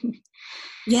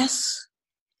 yes,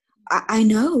 I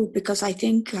know, because I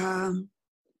think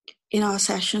in our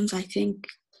sessions, I think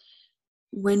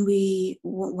when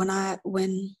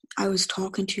I was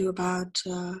talking to you about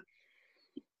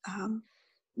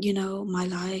my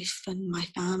life and my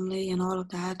family and all of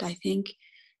that, I think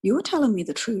you were telling me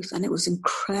the truth, and it was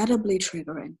incredibly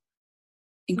triggering.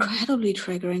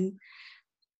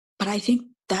 But I think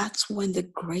that's when the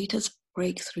greatest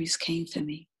breakthroughs came for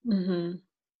me. Mm-hmm.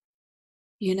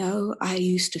 I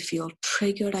used to feel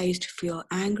triggered. I used to feel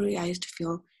angry. I used to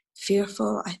feel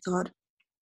fearful. I thought,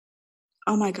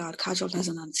 oh my God, Kajal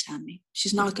doesn't understand me.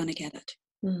 She's not going to get it.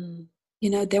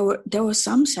 Mm-hmm. There were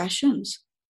some sessions,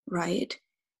 right?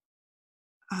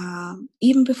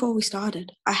 Even before we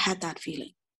started, I had that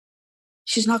feeling.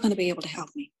 She's not going to be able to help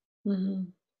me. Mm-hmm.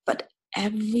 But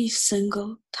every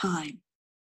single time,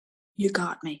 you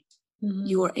got me. Mm-hmm.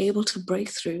 You were able to break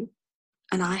through,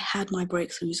 and I had my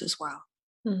breakthroughs as well.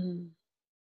 Mm-hmm.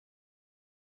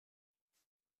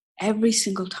 Every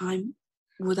single time,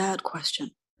 without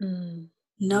question. Mm-hmm.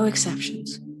 No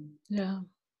exceptions. Yeah.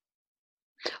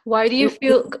 Why do you It,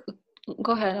 feel?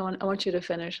 Go ahead. I want you to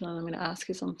finish, and then I'm going to ask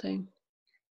you something.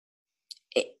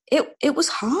 it was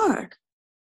hard,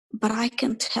 but I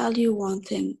can tell you one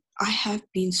thing. I have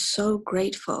been so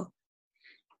grateful.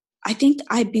 I think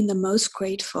I've been the most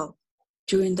grateful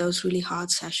during those really hard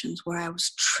sessions where I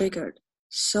was triggered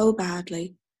so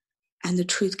badly and the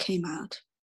truth came out,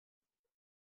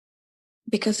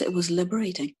 because it was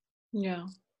liberating. Yeah.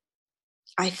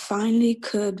 I finally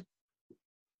could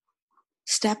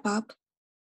step up,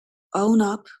 own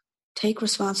up, take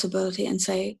responsibility, and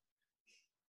say,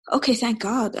 okay, thank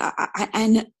God,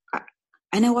 I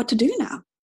know what to do now.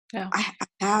 Yeah. I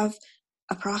have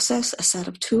a process, a set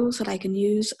of tools that I can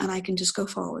use, and I can just go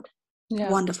forward.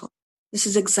 Yeah. Wonderful. This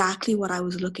is exactly what I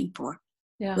was looking for,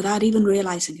 Yeah. without even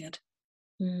realizing it.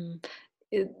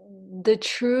 The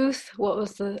truth, what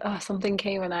was something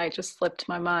came and I just slipped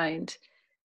my mind.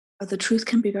 But the truth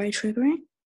can be very triggering.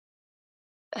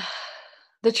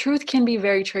 The truth can be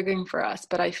very triggering for us,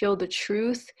 but I feel the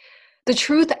truth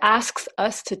asks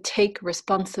us to take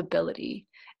responsibility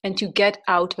and to get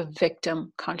out of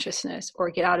victim consciousness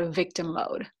or get out of victim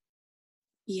mode.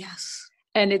 Yes.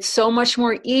 And it's so much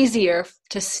more easier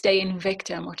to stay in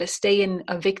victim, or to stay in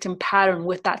a victim pattern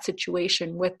with that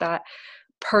situation, with that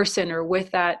person, or with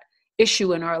that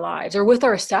issue in our lives, or with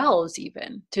ourselves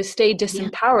even, to stay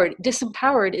disempowered. Yeah.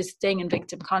 Disempowered is staying in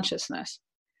victim consciousness.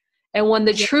 And when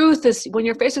when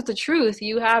you're faced with the truth,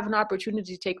 you have an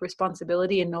opportunity to take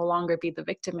responsibility and no longer be the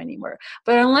victim anymore.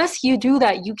 But unless you do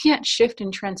that, you can't shift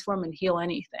and transform and heal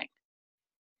anything.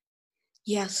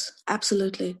 Yes,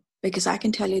 absolutely. Because I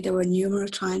can tell you there were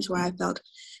numerous times where I felt,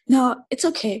 no, it's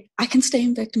okay. I can stay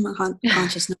in victim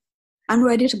consciousness. I'm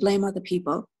ready to blame other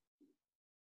people.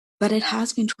 But it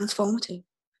has been transformative.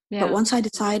 Yeah. But once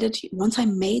I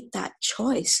made that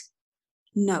choice,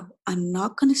 no, I'm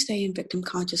not going to stay in victim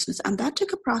consciousness. And that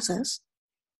took a process,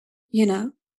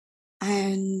 and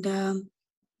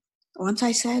once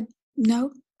I said,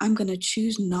 no, I'm going to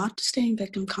choose not to stay in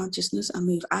victim consciousness and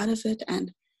move out of it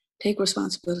and take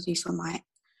responsibility for my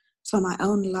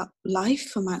own life,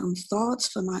 for my own thoughts,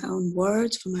 for my own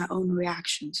words, for my own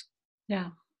reactions.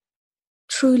 Yeah.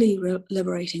 Truly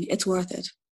liberating. It's worth it.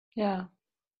 Yeah.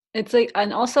 It's like,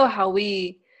 and also how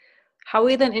we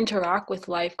then interact with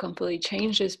life completely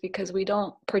changes, because we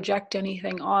don't project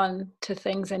anything on to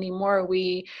things anymore.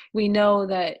 We know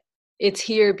that it's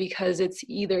here because it's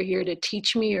either here to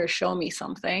teach me or show me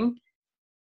something.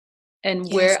 And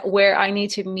yes. where I need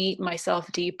to meet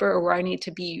myself deeper, or where I need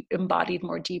to be embodied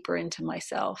more deeper into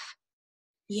myself.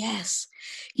 Yes.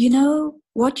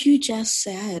 What you just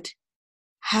said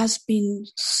has been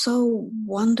so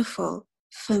wonderful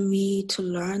for me to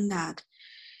learn that,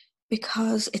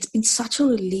 because it's been such a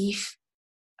relief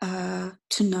to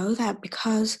know that,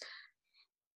 because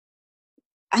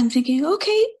I'm thinking,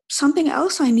 okay, something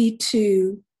else I need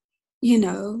to,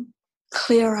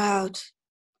 clear out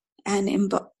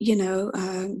and,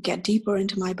 get deeper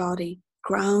into my body,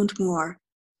 ground more.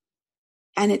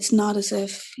 And it's not as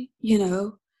if,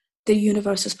 the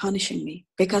universe is punishing me,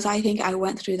 because I think I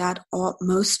went through that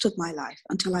most of my life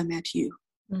until I met you.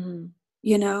 Mm-hmm.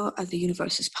 The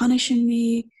universe is punishing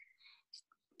me.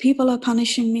 People are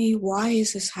punishing me. Why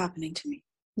is this happening to me?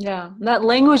 Yeah, that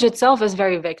language itself is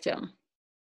very victim.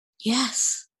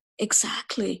 Yes.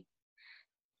 Exactly.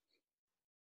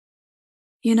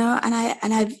 You know,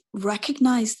 and I've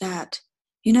recognized that,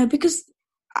 you know, because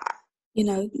you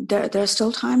know, there are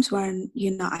still times when,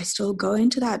 you know, I still go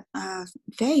into that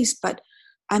phase, but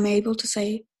I'm able to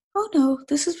say, oh no,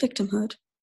 this is victimhood.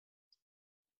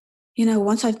 You know,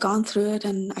 once I've gone through it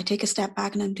and I take a step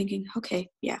back and I'm thinking, okay,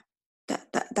 yeah,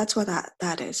 that's what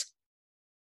that is.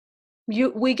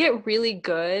 We get really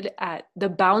good at the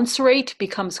bounce rate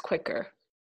becomes quicker.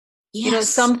 You know, Yes,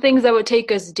 some things that would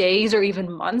take us days or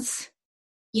even months,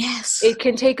 yes, it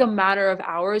can take a matter of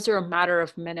hours or a matter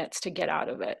of minutes to get out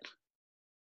of it.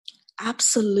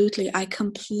 absolutely. I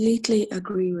completely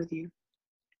agree with you.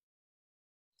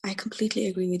 I completely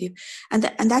agree with you. And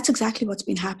that's exactly what's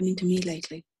been happening to me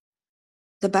lately.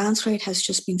 The bounce rate has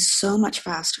just been so much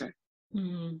faster.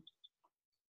 Mm.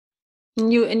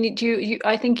 And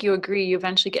I think you agree, you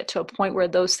eventually get to a point where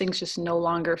those things just no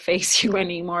longer face you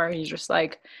anymore. You're just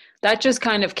like, that just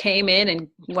kind of came in and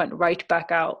went right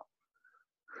back out.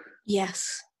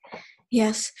 Yes.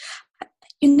 Yes.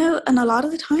 You know, and a lot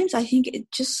of the times I think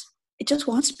it just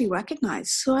wants to be recognized.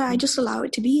 So I just allow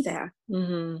it to be there.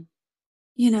 Mm-hmm.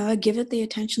 You know, I give it the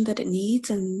attention that it needs,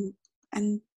 and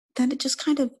then it just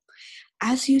kind of,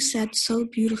 as you said so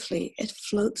beautifully, it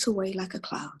floats away like a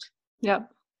cloud. Yep.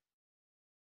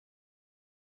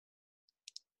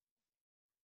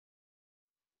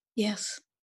 Yes.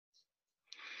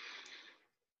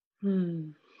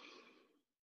 Hmm.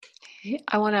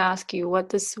 I want to ask you, what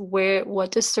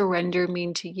does surrender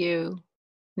mean to you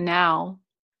now?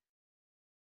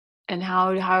 And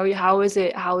how is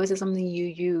it something you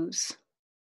use?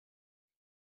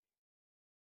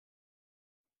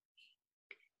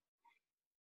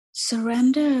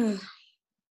 Surrender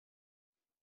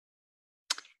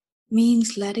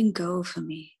means letting go for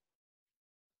me,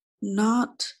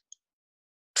 not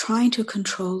trying to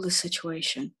control the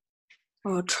situation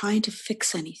or trying to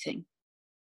fix anything,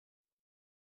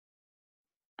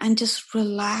 and just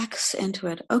relax into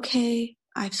it. Okay,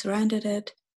 I've surrendered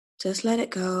it. Just let it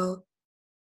go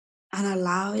and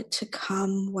allow it to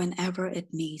come whenever it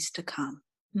needs to come.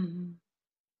 Mm-hmm.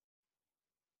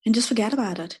 And just forget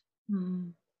about it. Mm-hmm.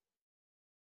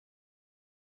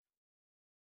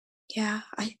 Yeah,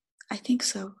 I think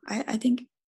so. I think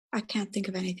I can't think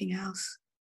of anything else.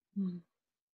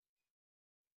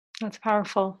 That's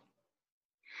powerful.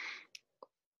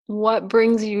 What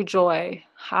brings you joy?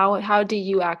 How do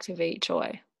you activate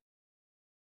joy?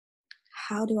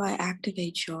 How do I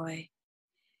activate joy?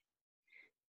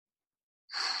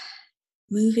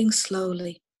 Moving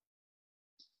slowly,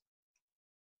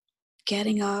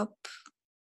 getting up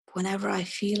whenever I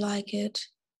feel like it,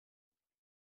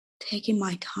 taking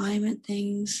my time at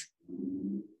things,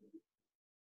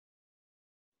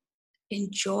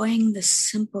 enjoying the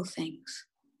simple things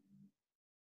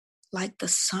like the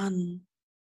sun,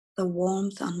 the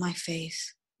warmth on my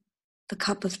face, the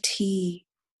cup of tea,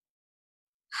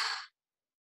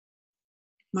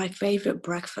 my favorite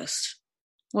breakfast,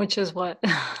 Which is what?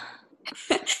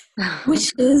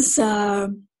 which is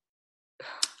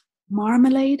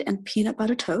marmalade and peanut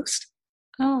butter toast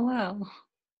Oh wow.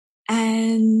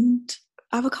 and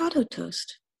avocado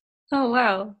toast Oh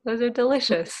wow. Those are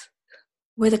delicious.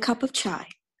 with a cup of chai.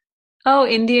 Oh,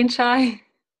 Indian chai.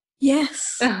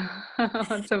 Yes.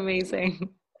 That's amazing.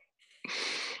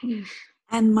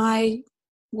 And my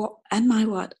what?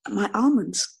 My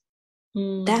almonds.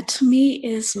 Mm, That to me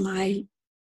is my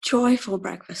joyful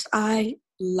breakfast. I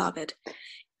love it.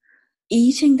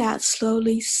 Eating that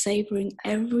slowly, savoring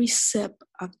every sip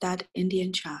of that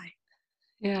Indian chai.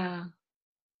 yeah.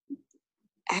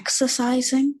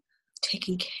 Exercising,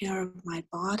 taking care of my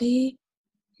body,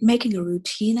 making a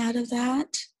routine out of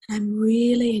that. And I'm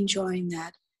really enjoying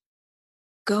that.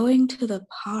 Going to the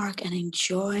park and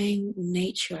enjoying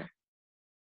nature.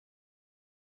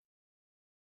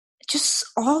 Just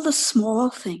all the small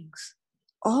things.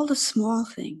 All the small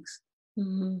things.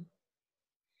 Mm-hmm.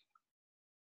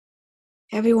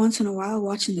 Every once in a while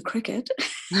watching the cricket,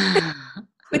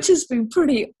 which has been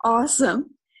pretty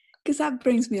awesome because that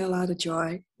brings me a lot of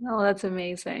joy. Oh, that's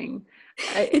amazing.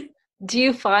 I, do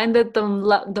you find that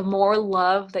the more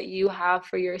love that you have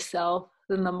for yourself,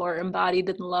 then the more embodied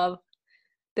in love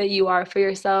that you are for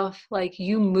yourself, like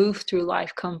you move through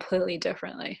life completely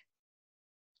differently.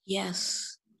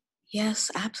 Yes,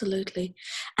 yes, absolutely.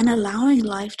 And allowing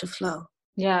life to flow,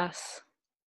 Yes.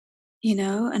 you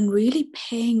know, and really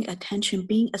paying attention,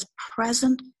 being as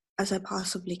present as I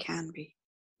possibly can be.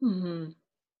 Mm-hmm.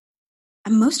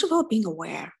 And most of all, being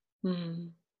aware. Mm-hmm.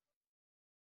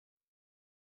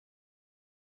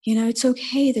 You know, it's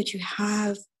okay that you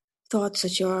have thoughts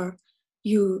that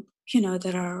you know,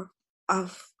 that are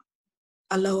of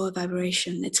a lower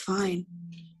vibration, it's fine.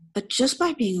 But just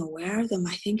by being aware of them,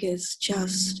 I think is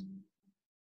just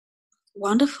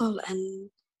wonderful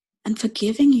and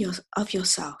forgiving of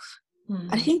yourself.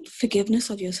 I think forgiveness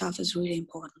of yourself is really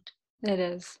important. It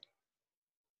is.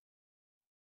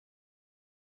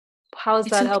 How has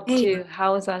It's that helped okay. you?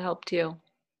 How has that helped you?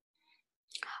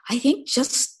 I think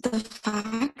just the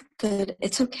fact that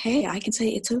it's okay. I can say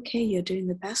it's okay. You're doing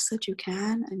the best that you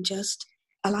can, and just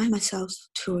allow myself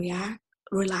to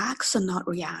relax and not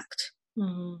react.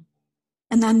 Mm-hmm.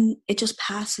 And then it just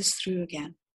passes through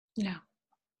again. Yeah.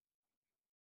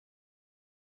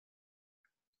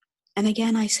 And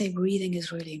again, I say breathing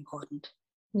is really important.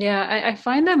 Yeah, I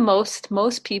find that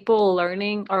most people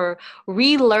learning or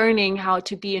relearning how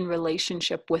to be in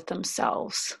relationship with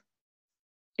themselves.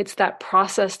 It's that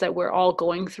process that we're all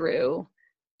going through,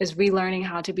 is relearning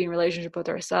how to be in relationship with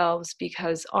ourselves,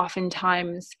 because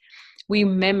oftentimes we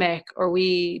mimic or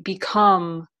we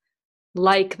become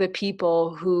like the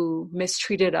people who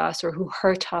mistreated us or who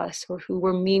hurt us or who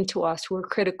were mean to us, who were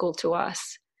critical to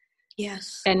us.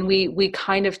 Yes. And we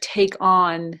kind of take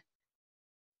on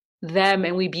them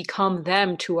and we become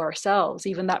them to ourselves.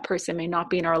 Even that person may not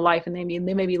be in our life and they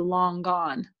may be long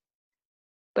gone.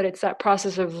 But it's that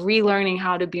process of relearning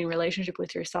how to be in relationship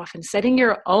with yourself and setting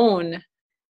your own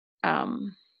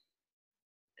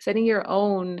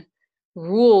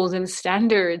rules and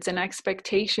standards and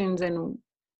expectations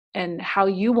and how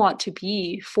you want to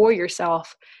be for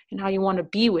yourself and how you want to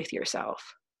be with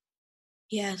yourself.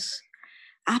 Yes,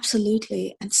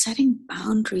 absolutely. And setting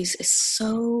boundaries is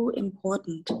so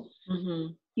important.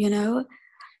 Mm-hmm. You know,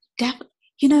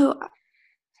 you know,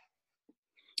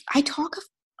 I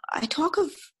talk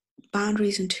of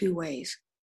boundaries in two ways,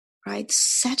 right?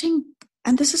 Setting,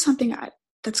 and this is something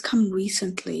that's come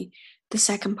recently. The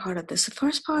second part of this, the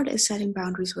first part is setting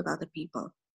boundaries with other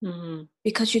people,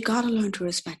 because you got to learn to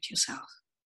respect yourself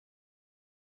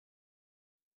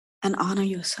and honor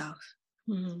yourself.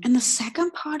 And the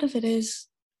second part of it is,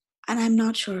 and I'm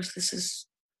not sure if this is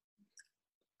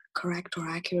correct or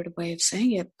accurate way of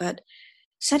saying it, but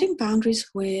setting boundaries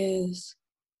with,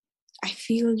 I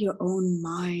feel, your own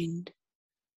mind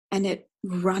and it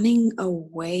running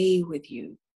away with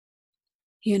you,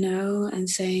 and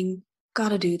saying,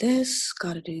 gotta do this,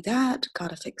 gotta do that,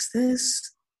 gotta fix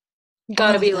this.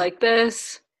 Gotta be like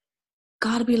this.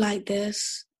 Gotta be like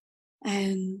this.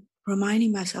 And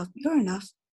reminding myself, you're enough.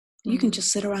 You can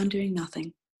just sit around doing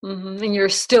nothing. And you're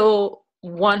still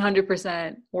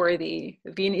 100% worthy,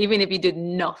 even if you did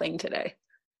nothing today.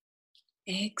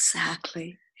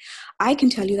 Exactly. I can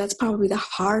tell you that's probably the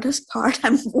hardest part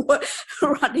I'm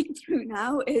running through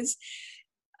now is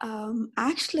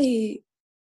actually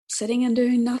sitting and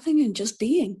doing nothing and just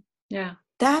being. Yeah.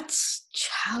 That's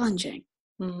challenging.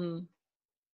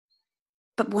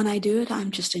 But when I do it, I'm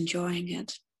just enjoying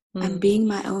it. I'm being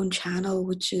my own channel,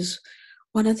 which is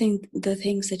one of the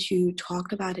things that you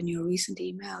talked about in your recent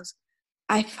emails.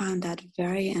 I found that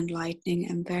very enlightening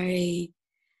and very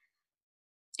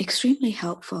extremely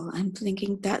helpful. I'm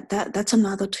thinking that's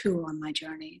another tool on my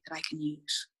journey that I can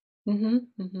use.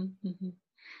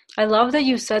 I love that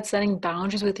you said setting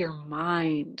boundaries with your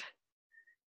mind.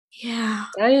 Yeah.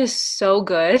 That is so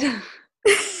good.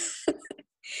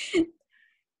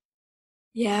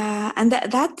 Yeah, and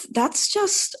that's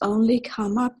just only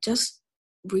come up just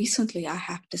recently, I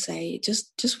have to say,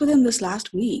 just within this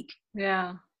last week.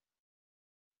 Yeah.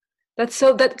 That's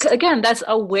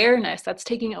awareness. That's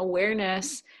taking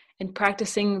awareness and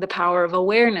practicing the power of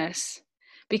awareness,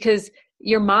 because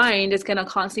your mind is going to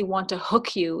constantly want to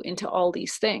hook you into all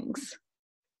these things.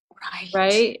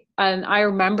 Right. And I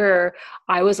remember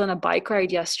I was on a bike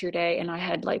ride yesterday and I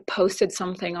had posted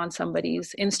something on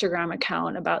somebody's Instagram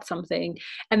account about something.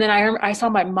 And then I saw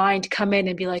my mind come in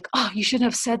and be like, oh, you shouldn't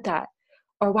have said that.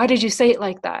 Or why did you say it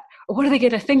like that? Or what are they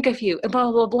going to think of you? And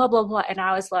blah, blah, blah, blah, blah. And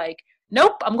I was like,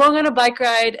 nope, I'm going on a bike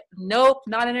ride. Nope,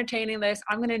 not entertaining this.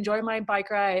 I'm going to enjoy my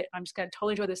bike ride. I'm just going to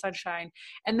totally enjoy the sunshine.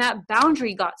 And that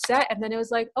boundary got set. And then it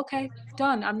was like, okay,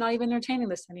 done. I'm not even entertaining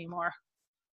this anymore.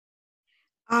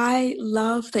 I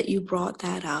love that you brought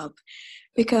that up,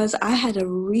 because I had a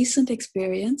recent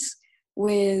experience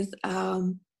with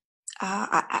I'm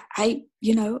on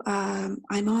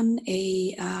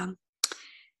a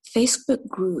Facebook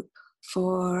group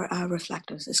for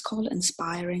reflectors. It's called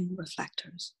Inspiring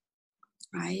Reflectors,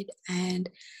 right? And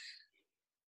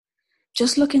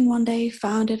just looking one day,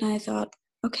 found it, and I thought,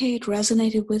 okay, it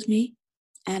resonated with me,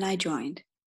 and I joined.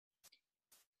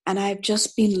 And I've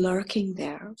just been lurking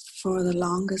there for the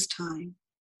longest time.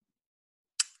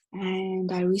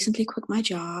 And I recently quit my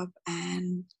job,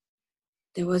 and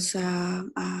there was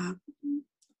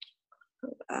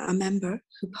a member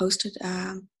who posted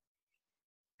a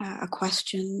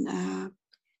question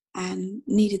and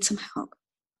needed some help.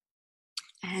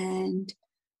 And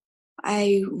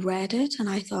I read it and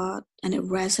I thought, and it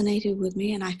resonated with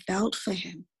me, and I felt for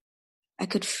him. I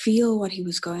could feel what he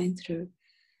was going through.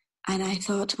 And I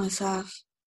thought to myself,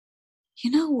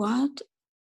 you know what?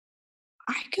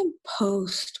 I can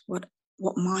post what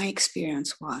my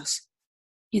experience was,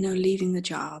 leaving the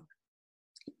job.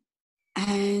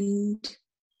 And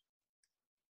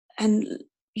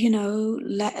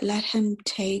let him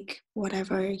take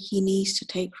whatever he needs to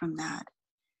take from that.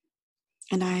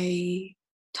 And I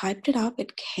typed it up.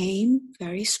 It came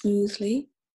very smoothly,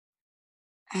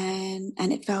 and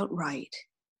it felt right.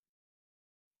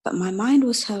 But my mind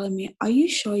was telling me, are you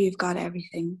sure you've got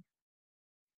everything?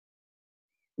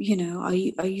 Are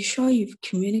you sure you've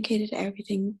communicated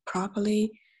everything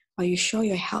properly? Are you sure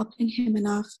you're helping him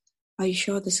enough? Are you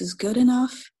sure this is good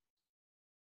enough?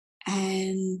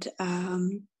 And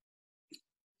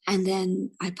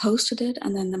then I posted it,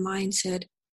 and then the mind said,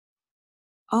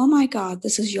 oh my God,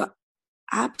 this is your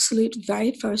absolute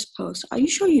very first post. Are you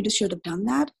sure you just should have done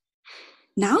that?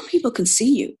 Now people can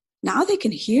see you. Now they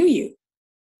can hear you.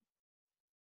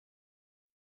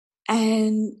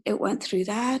 And it went through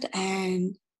that.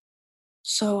 And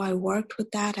so I worked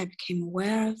with that. I became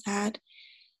aware of that.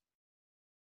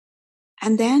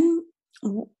 And then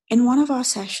in one of our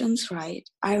sessions, right,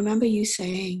 I remember you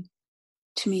saying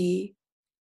to me,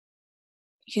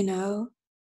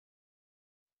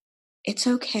 it's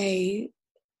okay.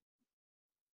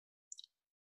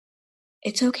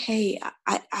 It's okay.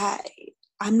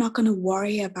 I'm not going to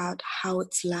worry about how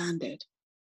it's landed.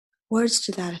 Words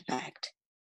to that effect.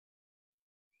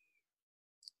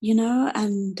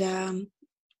 And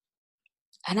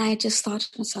I just thought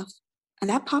to myself, and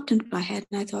that popped into my head,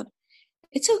 and I thought,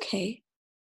 it's okay.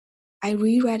 I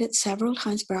reread it several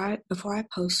times before I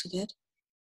posted it,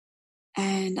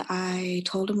 and I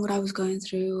told him what I was going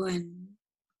through, and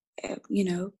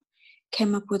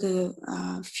came up with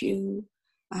a few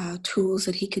tools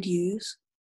that he could use.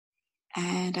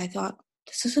 And I thought,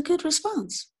 this is a good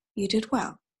response. You did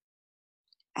well.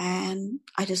 And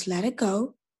I just let it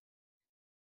go.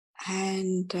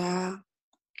 And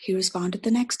he responded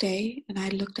the next day, and I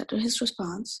looked at his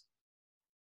response,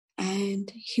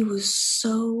 and he was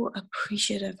so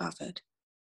appreciative of it.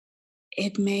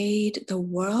 It made the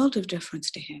world of difference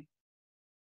to him.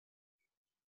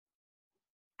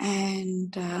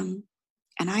 And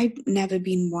I've never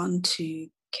been one to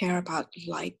care about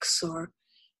likes or,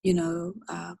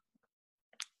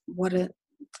 what are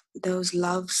those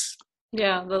loves.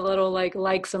 Yeah, the little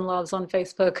likes and loves on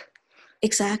Facebook.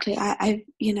 Exactly.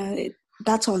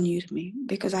 That's all new to me,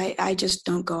 because I just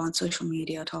don't go on social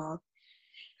media at all.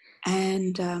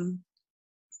 And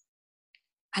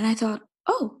I thought,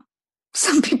 oh,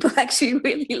 some people actually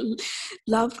really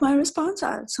loved my response.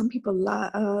 Some people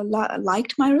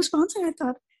liked my response. And I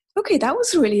thought, okay, that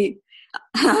was really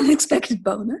an unexpected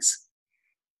bonus.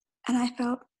 And I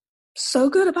felt so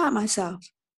good about myself.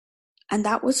 And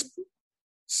that was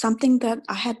something that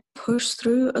I had pushed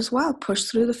through as well,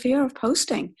 pushed through the fear of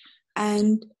posting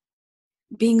and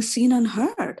being seen and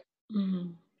heard.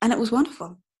 Mm-hmm. And it was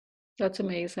wonderful. That's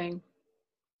amazing.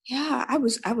 Yeah, I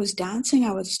was dancing.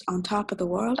 I was on top of the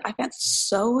world. I felt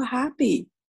so happy.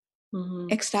 Mm-hmm.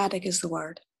 Ecstatic is the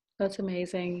word. That's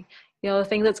amazing. The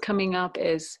thing that's coming up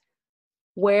is,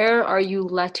 where are you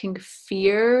letting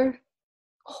fear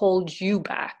hold you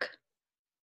back?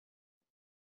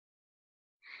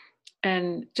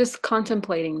 And just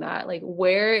contemplating that,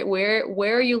 where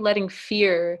are you letting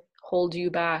fear hold you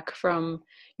back from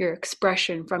your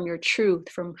expression, from your truth,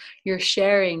 from your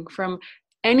sharing, from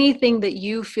anything that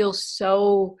you feel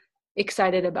so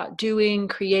excited about doing,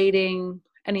 creating,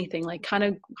 anything, kind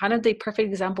of the perfect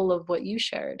example of what you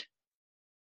shared.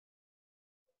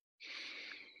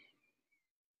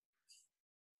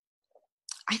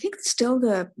 I think still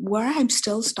where I'm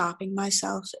still stopping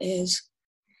myself is,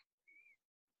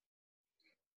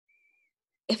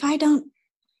 if I don't,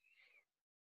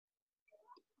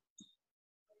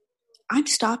 I'm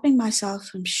stopping myself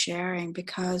from sharing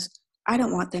because I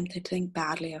don't want them to think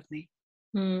badly of me,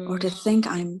 or to think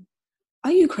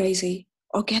are you crazy,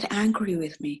 or get angry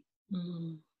with me.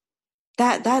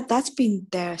 That's been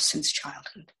there since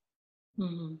childhood.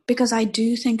 Because I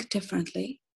do think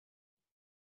differently.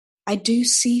 I do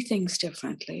see things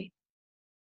differently.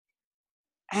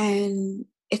 And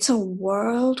it's a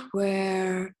world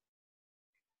where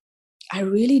I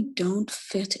really don't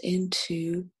fit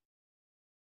into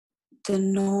the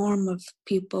norm of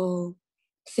people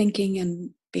thinking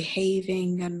and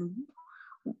behaving and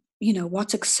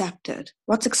what's accepted,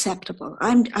 what's acceptable.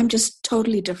 I'm just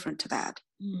totally different to that.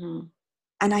 Mm-hmm.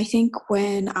 And I think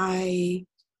when I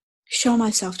show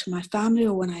myself to my family,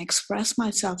 or when I express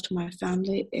myself to my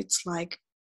family, it's like,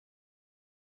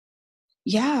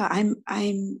 yeah, I'm,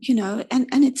 and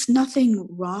it's nothing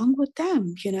wrong with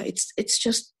them. It's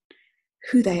just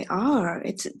who they are.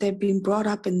 They've been brought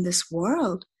up in this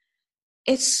world.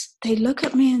 They look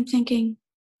at me and thinking,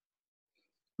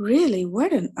 really,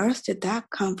 where on earth did that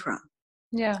come from?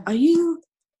 Yeah. Are you,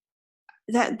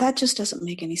 that just doesn't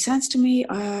make any sense to me.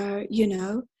 I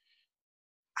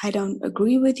don't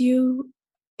agree with you.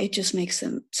 It just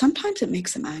sometimes it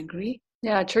makes them angry.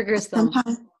 Yeah, it triggers them.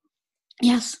 Sometimes,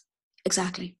 yes,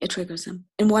 exactly. It triggers them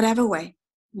in whatever way.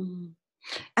 Mm-hmm.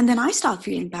 And then I start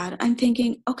feeling bad. I'm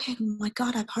thinking, okay, my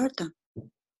God, I've hurt them.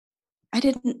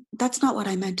 That's not what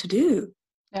I meant to do.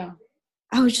 Yeah.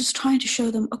 I was just trying to show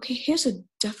them, okay, here's a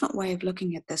different way of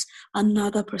looking at this,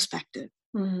 another perspective.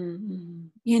 Mm-hmm.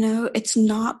 It's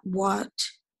not what,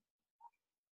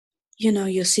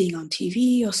 you're seeing on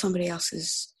TV or somebody else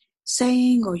is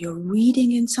saying, or you're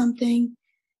reading in something.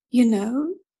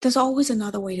 There's always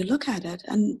another way to look at it.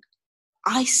 And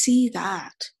I see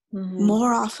that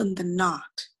more often than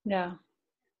not. Yeah.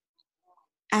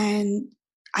 And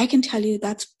I can tell you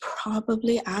that's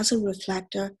probably, as a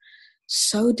reflector,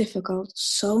 so difficult,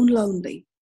 so lonely,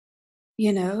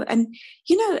 and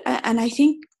I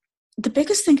think the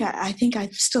biggest thing I think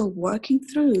I'm still working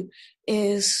through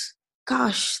is,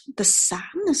 gosh, the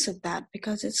sadness of that,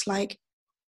 because it's like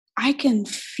I can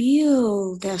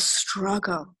feel their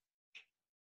struggle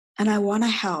and I want to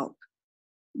help,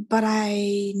 but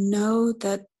I know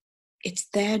that it's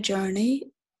their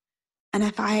journey, and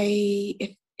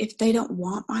if they don't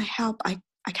want my help, I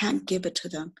can't give it to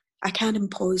them. I can't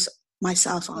impose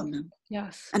myself on them.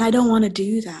 Yes. And I don't want to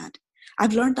do that.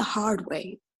 I've learned the hard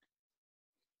way.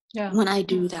 Yeah. When I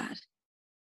do that.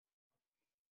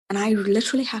 And I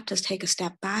literally have to take a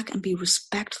step back and be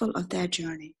respectful of their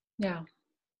journey. Yeah.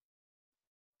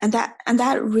 And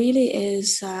that really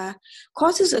is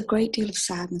causes a great deal of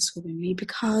sadness within me,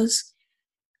 because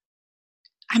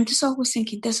I'm just always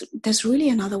thinking there's really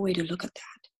another way to look at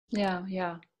that. Yeah,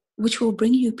 yeah. Which will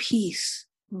bring you peace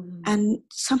and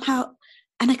somehow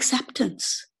an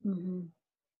acceptance. Mm-hmm.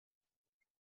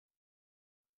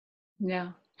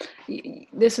 Yeah.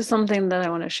 This is something that I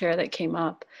want to share that came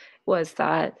up, was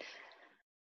that,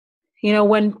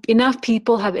 when enough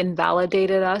people have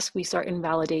invalidated us, we start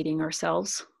invalidating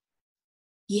ourselves.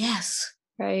 Yes.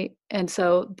 Right. And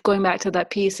so going back to that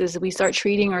piece is we start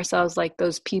treating ourselves like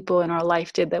those people in our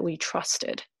life did that we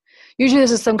trusted. Usually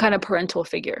this is some kind of parental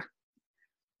figure.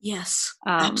 Yes,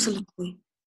 absolutely.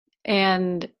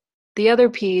 And the other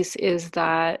piece is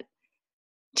that,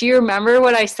 do you remember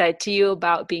what I said to you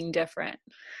about being different?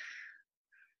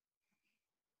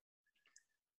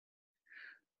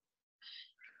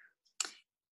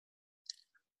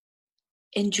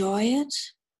 Enjoy it,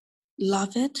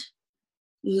 love it.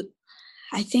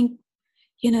 I think,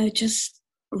 just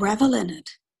revel in it.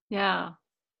 Yeah.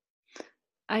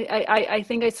 I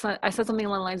think I said something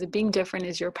along the lines of being different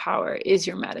is your power, is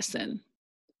your medicine.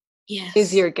 Yes.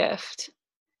 Is your gift.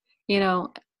 And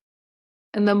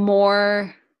the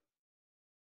more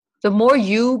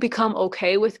you become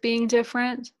okay with being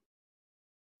different,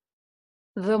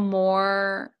 the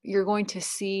more you're going to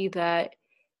see that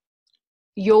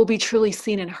you'll be truly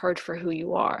seen and heard for who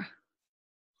you are.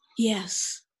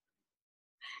 Yes.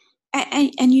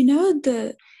 And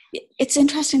it's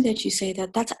interesting that you say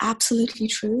that. That's absolutely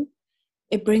true.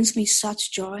 It brings me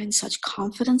such joy and such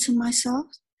confidence in myself.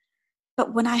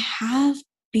 But when I have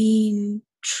been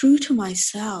true to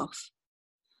myself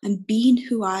and being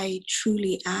who I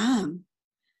truly am,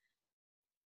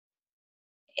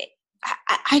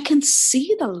 I can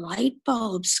see the light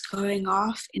bulbs going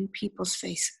off in people's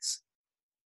faces.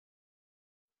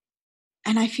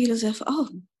 And I feel as if, oh,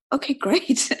 okay,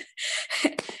 great.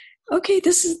 Okay,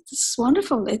 this is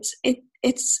wonderful.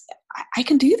 I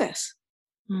can do this.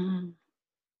 Mm-hmm.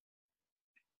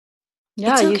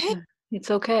 Yeah, it's okay.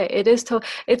 It's okay. It is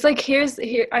it's like here.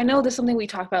 I know there's something we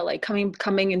talk about, like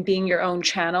coming and being your own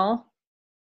channel,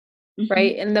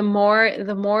 right? And the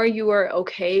more you are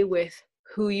okay with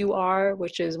who you are,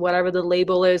 which is whatever the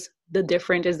label is, the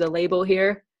different is the label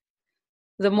here.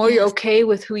 The more you're okay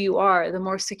with who you are, the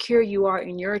more secure you are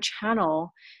in your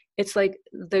channel. It's like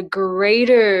the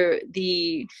greater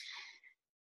the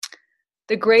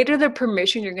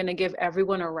permission you're going to give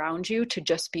everyone around you to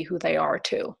just be who they are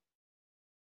too.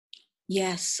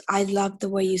 Yes, I love the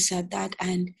way you said that.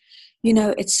 And,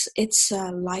 it's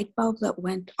a light bulb that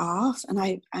went off, and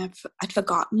I'd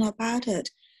forgotten about it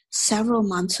several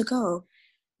months ago.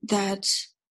 that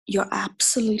you're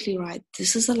absolutely right.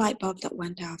 This is a light bulb that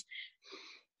went off.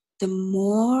 The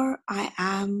more I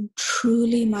am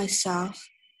truly myself,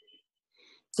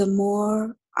 the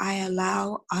more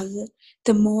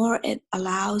the more it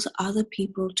allows other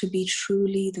people to be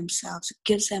truly themselves. It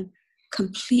gives them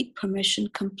complete permission,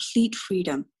 complete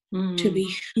freedom to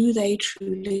be who they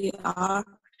truly are,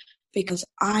 because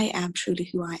I am truly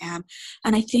who I am.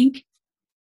 And I think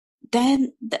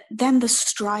then the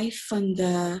strife and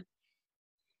the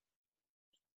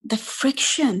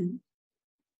friction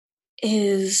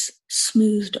is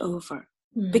smoothed over,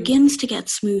 begins to get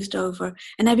smoothed over,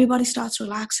 and everybody starts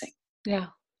relaxing. Yeah.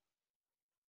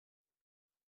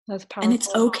 That's powerful. And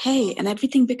it's okay, and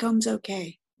everything becomes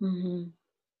okay. Mm-hmm.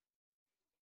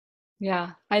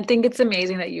 Yeah. I think it's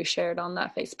amazing that you shared on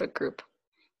that Facebook group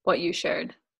what you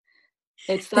shared.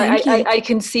 It's I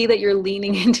can see that you're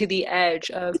leaning into the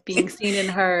edge of being seen and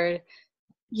heard.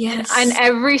 Yes. And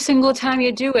every single time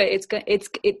you do it,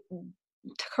 it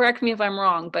correct me if I'm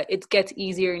wrong, but it gets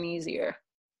easier and easier.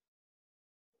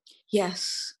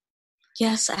 Yes.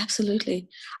 Yes, absolutely.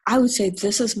 I would say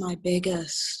this is my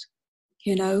biggest,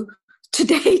 to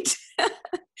date.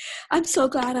 I'm so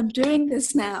glad I'm doing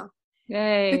this now.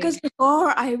 Yay. Because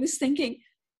before I was thinking,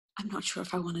 I'm not sure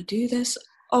if I want to do this.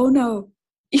 Oh no.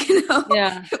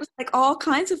 Yeah. It was like all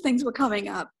kinds of things were coming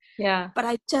up. Yeah. But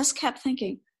I just kept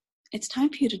thinking, it's time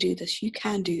for you to do this. You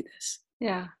can do this.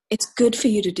 Yeah. It's good for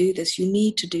you to do this. You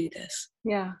need to do this.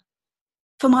 Yeah.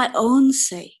 For my own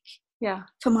sake. Yeah.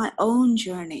 For my own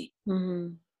journey.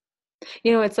 Mm-hmm.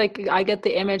 It's like I get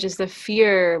the image is the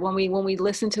fear. When we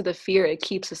listen to the fear, it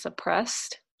keeps us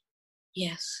oppressed.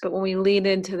 Yes. But when we lean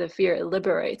into the fear, it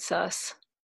liberates us.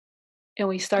 And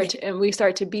we start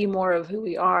to be more of who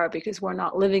we are, because we're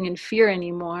not living in fear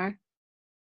anymore.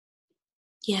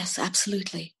 Yes,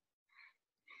 absolutely.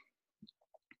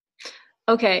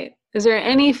 Okay. Is there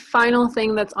any final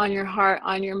thing that's on your heart,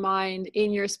 on your mind,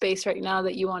 in your space right now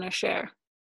that you want to share?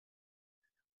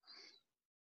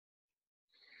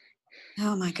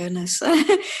 Oh my goodness.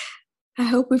 I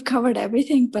hope we've covered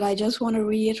everything, but I just want to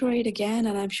reiterate again,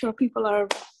 and I'm sure people are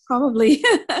probably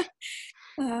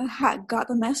got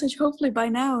the message hopefully by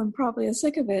now and probably are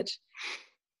sick of it.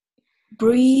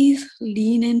 Breathe,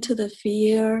 lean into the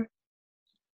fear,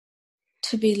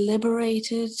 to be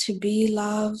liberated, to be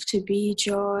love, to be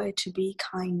joy, to be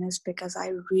kindness, because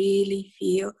I really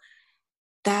feel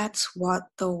that's what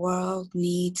the world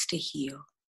needs to heal.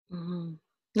 Mm-hmm.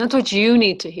 That's what you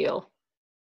need to heal.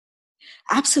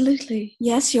 Absolutely.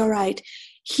 Yes, you're right.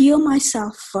 Heal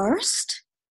myself first,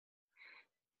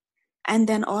 and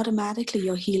then automatically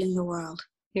you're healing the world.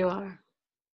 You are.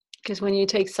 Because when you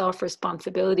take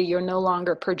self-responsibility, you're no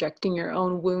longer projecting your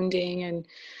own wounding and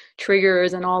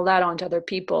triggers and all that onto other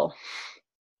people.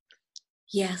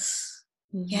 Yes.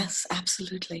 Mm-hmm. Yes,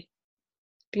 absolutely.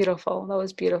 Beautiful. That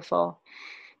was beautiful.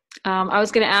 I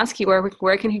was going to ask you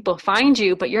where can people find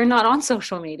you, but you're not on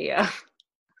social media.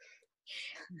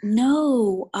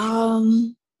 No.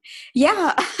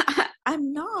 Yeah,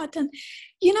 I'm not. And,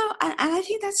 and I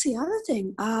think that's the other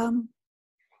thing. I'm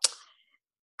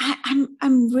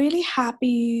really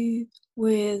happy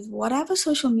with whatever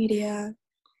social media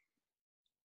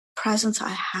presence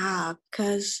I have,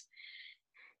 because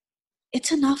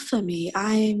it's enough for me.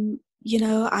 I'm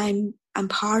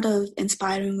part of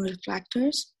Inspiring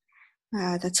Reflectors.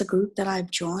 That's a group that I've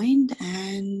joined,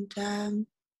 and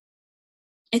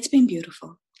it's been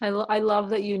beautiful. I love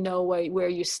that you know where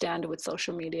you stand with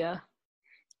social media.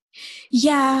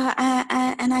 Yeah,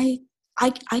 and I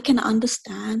can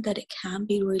understand that it can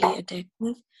be really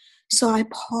addictive. So I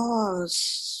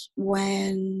pause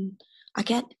when I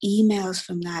get emails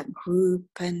from that group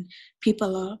and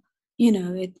people are,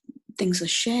 things are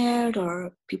shared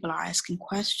or people are asking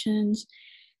questions.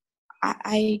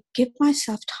 I give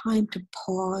myself time to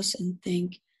pause and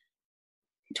think,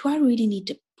 do I really need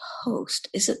to post?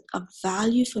 Is it of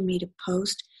value for me to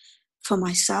post for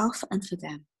myself and for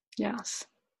them? Yes.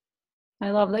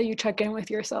 I love that you check in with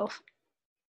yourself.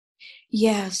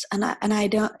 Yes, and I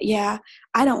don't. Yeah,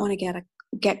 I don't want to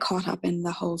get caught up in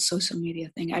the whole social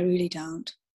media thing. I really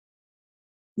don't.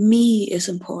 Me is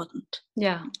important.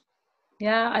 Yeah,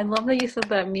 I love that you said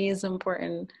that me is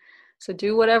important. So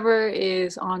do whatever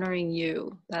is honoring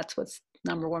you. That's what's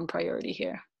number one priority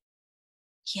here.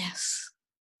 Yes,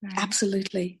 right.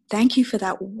 Absolutely. Thank you for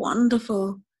that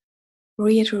wonderful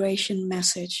reiteration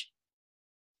message.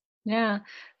 Yeah,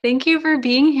 thank you for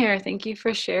being here. Thank you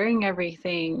for sharing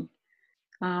everything.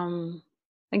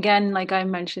 Again, like I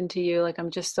mentioned to you, like I'm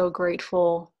just so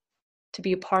grateful to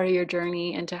be a part of your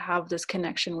journey and to have this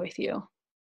connection with you.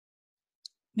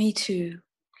 Me too.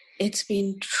 It's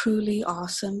been truly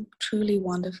awesome, truly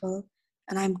wonderful,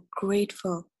 and I'm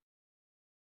grateful.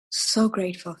 So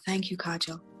grateful. Thank you,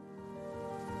 Kajal.